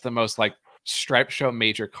is just the most like stripe show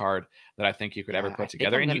major card that I think you could ever put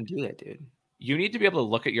together. I'm gonna do that, dude. You need to be able to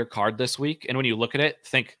look at your card this week, and when you look at it,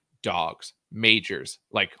 think dogs, majors,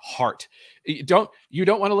 like heart. You don't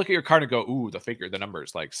want to look at your card and go, ooh, the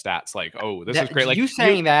numbers, like stats, like, oh, this is great. Like, you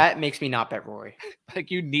saying that makes me not bet Rory.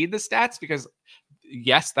 Like, you need the stats because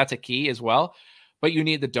yes, that's a key as well, but you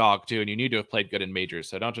need the dog too, and you need to have played good in majors.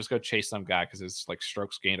 So don't just go chase some guy because his like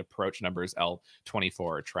strokes gained approach numbers L24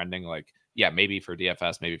 are trending. Like, yeah, maybe for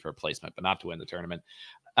DFS, maybe for a placement, but not to win the tournament.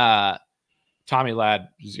 Tommy Ladd,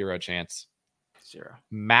 0 chance. 0.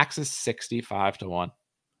 Max is 65 to 1.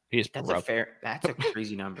 That's a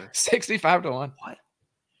crazy number. 65 to 1. What?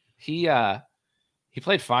 He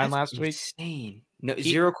played fine last week. Insane. No,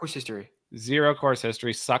 0 course history. 0 course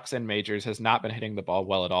history. Sucks in majors. Has not been hitting the ball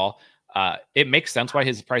well at all. It makes sense why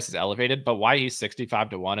his price is elevated, but why he's 65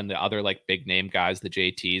 to 1 and the other like big name guys, the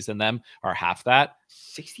JTs and them are half that.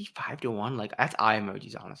 65 to 1. Like, that's eye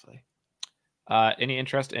emojis, honestly. Any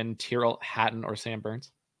interest in Tyrrell, Hatton, or Sam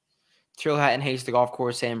Burns? Tyrrell Hatton hates the golf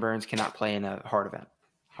course. Sam Burns cannot play in a hard event.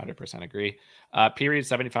 100% agree. Period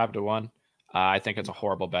 75 to 1. I think it's a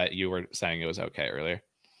horrible bet. You were saying it was okay earlier.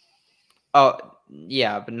 Oh,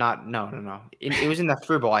 Yeah, but no. It was in the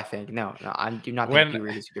free ball, I think. No, I do not think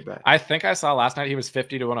he is a good bet. I think I saw last night he was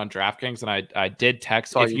 50-1 on DraftKings, and I did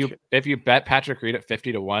text if you bet Patrick Reed at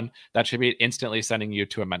 50-1, that should be instantly sending you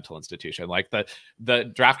to a mental institution. Like the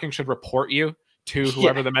DraftKings should report you to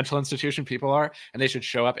whoever the mental institution people are, and they should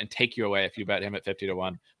show up and take you away if you bet him at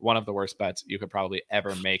 50-1. One of the worst bets you could probably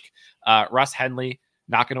ever make. Russ Henley,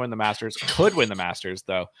 not going to win the Masters. Could win the Masters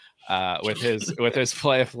though, with his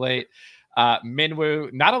play of late.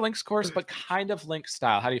 Minwoo, not a links course, but kind of links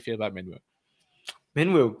style. How do you feel about Minwoo?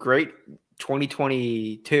 Minwoo, great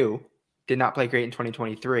 2022. Did not play great in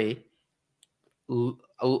 2023.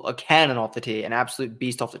 A cannon off the tee, an absolute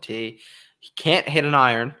beast off the tee. He can't hit an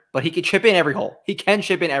iron, but he can chip in every hole. He can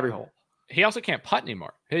chip in every hole. He also can't putt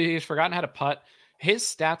anymore. He's forgotten how to putt. His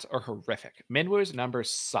stats are horrific. Minwoo's numbers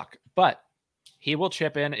suck, but he will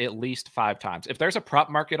chip in at least 5 times. If there's a prop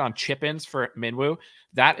market on chip-ins for Minwoo,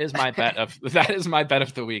 that is my bet of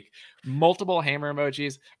the week. Multiple hammer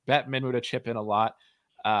emojis. Bet Minwoo to chip in a lot.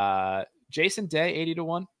 Jason Day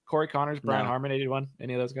 80-1. Corey Connors, Brian Harman 80-1.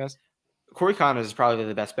 Any of those guys? Corey Connors is probably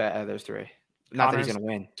the best bet out of those 3. Not Connors, that he's going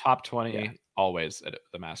to win. Top 20 always at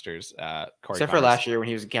the Masters. Except for last year when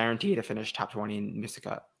he was guaranteed to finish top 20 and missed the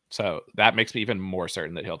cut. So that makes me even more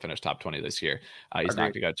certain that he'll finish top 20 this year. He's not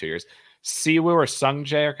going to go 2 years. Siwoo or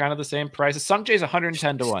Sungjae are kind of the same price. Sungjae's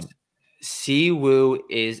 110-1. Siwoo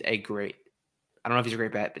is a great. I don't know if he's a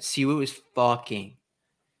great bet, but Siwoo is fucking.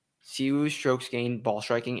 Siwoo's strokes gained, ball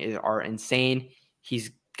striking are insane.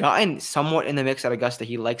 He's gotten somewhat in the mix at Augusta.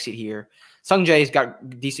 He likes it here. Sungjae's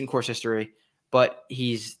got decent course history, but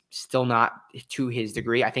he's still not to his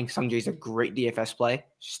degree. I think Sungjae's a great DFS play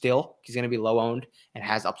still. He's going to be low owned and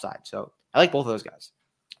has upside. So I like both of those guys.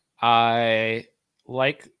 I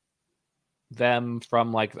like them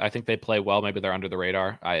from I think they play well. Maybe they're under the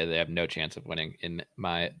radar. They have no chance of winning in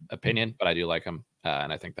my opinion, but I do like them.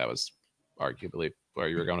 And I think that was arguably where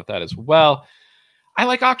you were going with that as well. I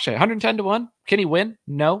like Akshay 110-1. Can he win?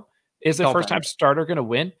 No. Is the first time starter going to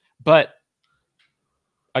win? But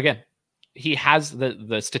again, he has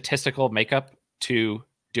the statistical makeup to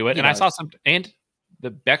do it. I saw and the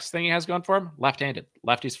best thing he has going for him, left-handed.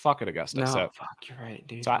 Lefties fuck at Augusta. You're right,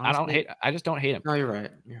 dude. So I just don't hate him. No, you're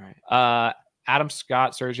right. Adam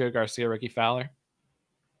Scott, Sergio Garcia, Ricky Fowler.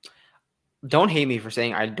 Don't hate me for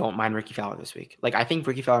saying I don't mind Ricky Fowler this week. I think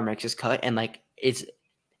Ricky Fowler makes his cut and it's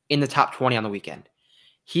in the top 20 on the weekend.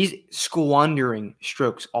 He's squandering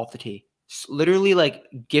strokes off the tee. Literally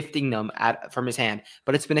gifting them from his hand,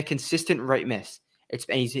 but it's been a consistent right miss.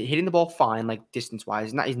 He's hitting the ball fine, distance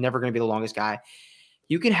wise. He's never going to be the longest guy.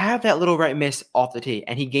 You can have that little right miss off the tee,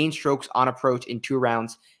 and he gained strokes on approach in 2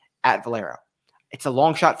 rounds at Valero. It's a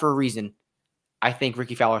long shot for a reason. I think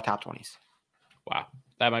Ricky Fowler top 20s. Wow,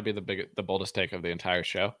 that might be the boldest take of the entire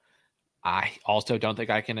show. I also don't think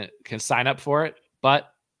I can sign up for it,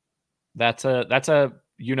 but that's a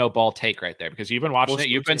ball take right there because you've been watching it.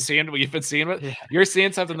 You've been seeing it. Yeah. You're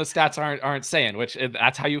seeing something the stats aren't saying, which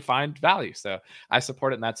that's how you find value. So I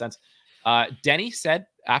support it in that sense. Denny said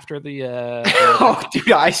after the oh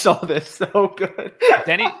dude, I saw this so good.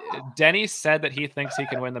 Denny said that he thinks he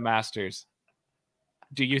can win the Masters.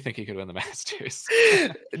 Do you think he could win the Masters?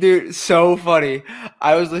 Dude, so funny.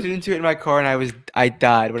 I was listening to it in my car and I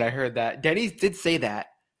died when I heard that. Denny did say that.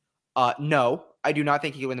 No, I do not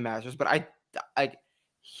think he could win the Masters, but I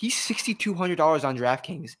he's $6,200 on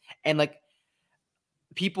DraftKings, and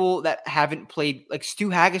people that haven't played, Stu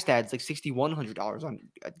Hagestad's $6,100 on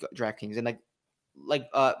DraftKings, and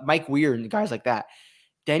Mike Weir and guys like that.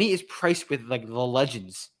 Denny is priced with the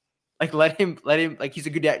legends. Let him he's a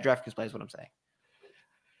good DraftKings player is what I'm saying.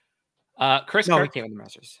 Chris Kirk. He can't win the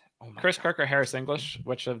Masters. Chris Kirk or Harris English?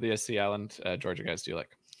 Which of the Sea Island, Georgia guys do you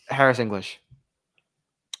like? Harris English.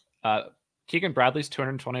 Keegan Bradley's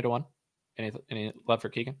 220-1. Any love for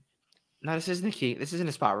Keegan? No, this isn't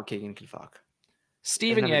a spot where Keegan can fuck.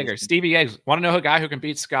 Stevie Yeggs. Want to know a guy who can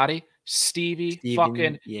beat Scottie? Stevie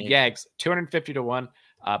fucking Yeggs. 250-1.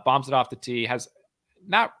 Bombs it off the tee. Has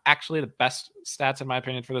not actually the best stats in my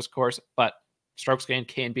opinion for this course, but strokes gained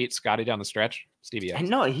can beat Scottie down the stretch. Stevie Yeggs. I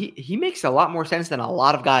know he makes a lot more sense than a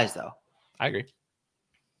lot of guys though. I agree.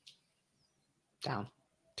 Down.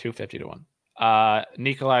 250-1.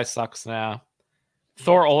 Nikolai sucks now.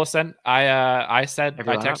 Thor Olesen. I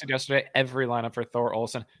texted yesterday every lineup for Thor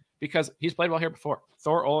Olesen because he's played well here before.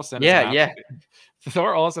 Thor Olesen.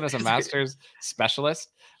 Thor Olesen is a Masters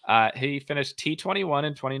specialist. He finished T21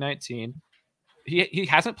 in 2019. He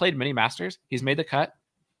hasn't played many Masters. He's made the cut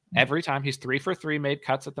every time. He's 3 for 3 made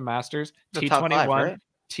cuts at the Masters. T21, right?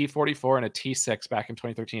 T44, and a T6 back in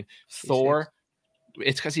 2013. T6. Thor.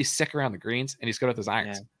 It's because he's sick around the greens and he's good with his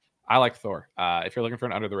irons. Yeah. I like Thor. If you're looking for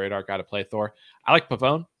an under the radar guy to play Thor, I like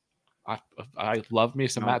Pavone. I love me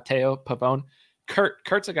some Matteo Pavone.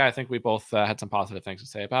 Kurt's a guy I think we both had some positive things to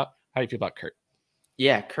say about. How do you feel about Kurt?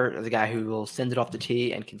 Yeah, Kurt is a guy who will send it off the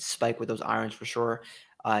tee and can spike with those irons for sure.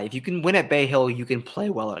 If you can win at Bay Hill, you can play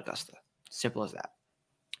well at Augusta. Simple as that.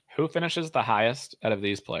 Who finishes the highest out of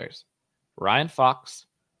these players? Ryan Fox,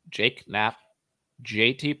 Jake Knapp,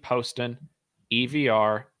 JT Poston,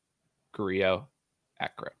 EVR, Grillo,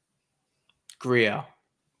 Ekra. Grillo.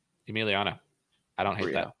 Emiliano. I don't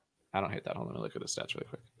hate that. I don't hate that. Hold on, let me look at the stats really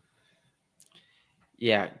quick.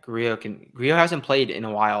 Yeah, Grillo hasn't played in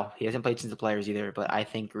a while. He hasn't played since the Players either, but I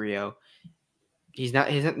think Grillo, he's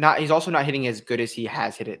also not hitting as good as he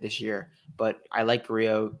has hit it this year. But I like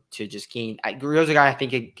Grillo to just gain. Grillo's a guy I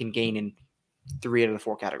think can gain in 3 out of the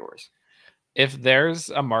 4 categories. If there's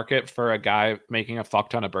a market for a guy making a fuck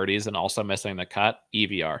ton of birdies and also missing the cut,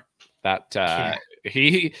 EVR.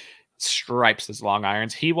 He stripes his long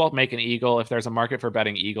irons. He will make an eagle. If there's a market for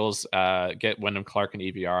betting eagles, get Wyndham Clark and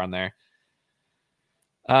EVR on there.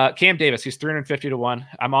 Cam Davis, he's 350 to 1.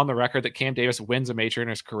 I'm on the record that Cam Davis wins a major in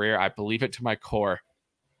his career. I believe it to my core.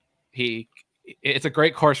 It's a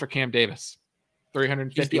great course for Cam Davis.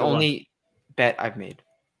 350. He's the only bet I've made.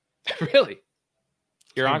 Really?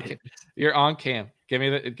 You're on Cam.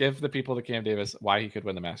 Give the people to Cam Davis why he could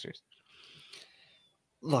win the Masters.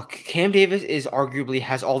 Look, Cam Davis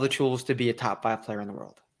has all the tools to be a top 5 player in the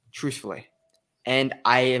world, truthfully. And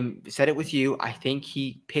said it with you. I think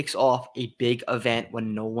he picks off a big event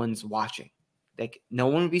when no one's watching. Like no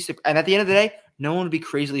one would be, and at the end of the day, no one would be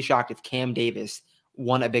crazily shocked if Cam Davis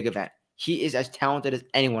won a big event. He is as talented as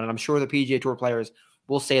anyone, and I'm sure the PGA Tour players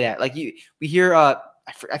will say that. Like we hear, I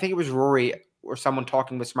think it was Rory or someone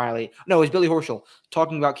talking with Smiley. No, it was Billy Horschel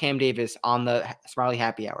talking about Cam Davis on the Smiley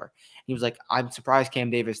Happy Hour. He was like, "I'm surprised Cam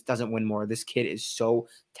Davis doesn't win more. This kid is so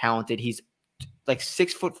talented. He's like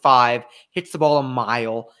 6'5", hits the ball a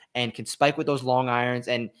mile, and can spike with those long irons.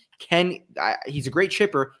 And he's a great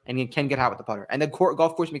chipper and he can get out with the putter. And the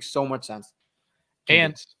golf course makes so much sense.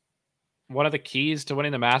 And one of the keys to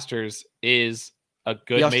winning the Masters is a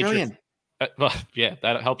good major. Well, yeah,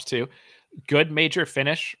 that helps too. Good major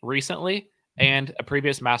finish recently and a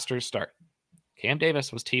previous Masters start. Cam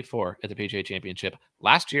Davis was T4 at the PGA Championship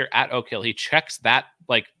last year at Oak Hill. He checks that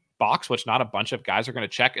box, which not a bunch of guys are going to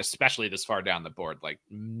check, especially this far down the board. Like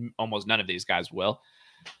almost none of these guys will.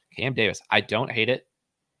 Cam Davis, I don't hate it.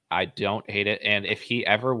 And if he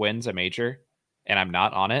ever wins a major and I'm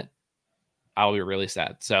not on it, I'll be really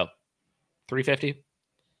sad. So 350,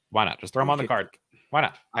 why not? Just throw him on the card. Why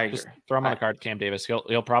not? I agree. Just throw him on the card. Cam Davis.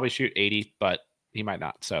 He'll probably shoot 80, but he might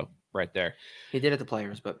not. So right there. He did at the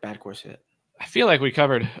Players, but bad course fit. I feel like we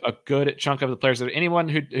covered a good chunk of the players. Is there anyone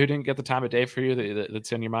who didn't get the time of day for you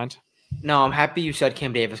that's in your mind? No, I'm happy you said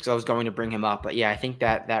Cam Davis because I was going to bring him up. But yeah, I think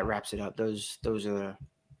that wraps it up. Those are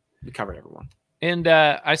we covered everyone. And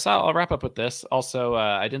I'll wrap up with this. Also,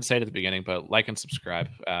 I didn't say it at the beginning, but like and subscribe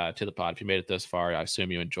to the pod. If you made it this far, I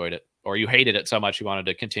assume you enjoyed it or you hated it so much you wanted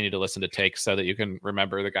to continue to listen to takes so that you can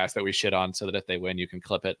remember the guys that we shit on so that if they win, you can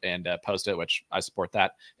clip it and post it, which I support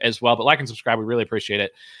that as well. But like and subscribe. We really appreciate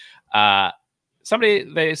it.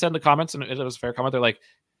 They said in the comments, and it was a fair comment. They're like,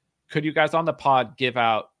 could you guys on the pod give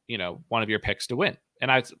out, one of your picks to win?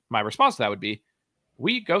 And my response to that would be,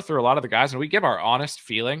 we go through a lot of the guys and we give our honest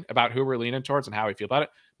feeling about who we're leaning towards and how we feel about it.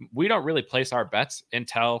 We don't really place our bets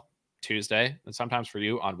until Tuesday and sometimes for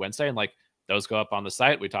you on Wednesday. And those go up on the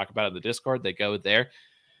site. We talk about it in the Discord. They go there.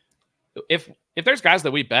 If there's guys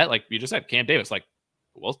that we bet, like you just said, Cam Davis,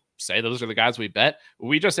 we'll say those are the guys we bet.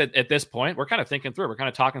 We just at this point, we're kind of thinking through. We're kind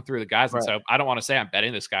of talking through the guys. Right. And so I don't want to say I'm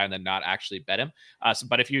betting this guy and then not actually bet him.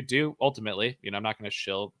 But if you do, ultimately, I'm not going to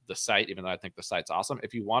shill the site, even though I think the site's awesome.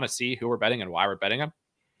 If you want to see who we're betting and why we're betting him,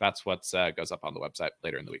 that's what goes up on the website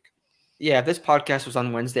later in the week. Yeah, if this podcast was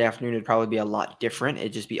on Wednesday afternoon, it'd probably be a lot different.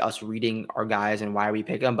 It'd just be us reading our guys and why we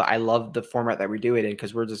pick them. But I love the format that we do it in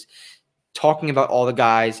because we're just talking about all the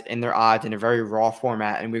guys and their odds in a very raw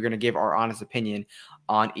format. And we're going to give our honest opinion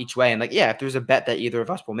on each way. And if there's a bet that either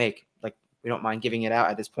of us will make, we don't mind giving it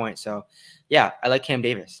out at this point. So yeah, I like Cam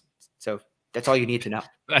Davis. So that's all you need to know.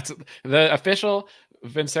 That's the official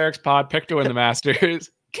Vince Eric's pod pick to win the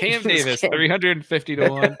Masters. Cam Davis, 350 to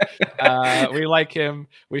 1. We like him.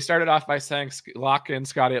 We started off by saying lock in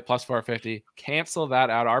Scottie at plus 450. Cancel that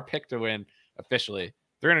out. Our pick to win officially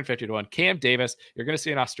 350 to 1. Cam Davis, you're going to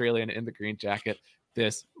see an Australian in the green jacket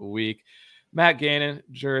this week. Matt Gannon,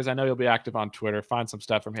 jurors, I know you'll be active on Twitter. Find some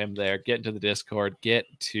stuff from him there. Get into the Discord. Get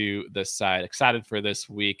to the site. Excited for this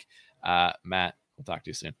week. Matt, we'll talk to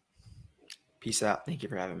you soon. Peace out. Thank you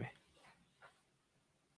for having me.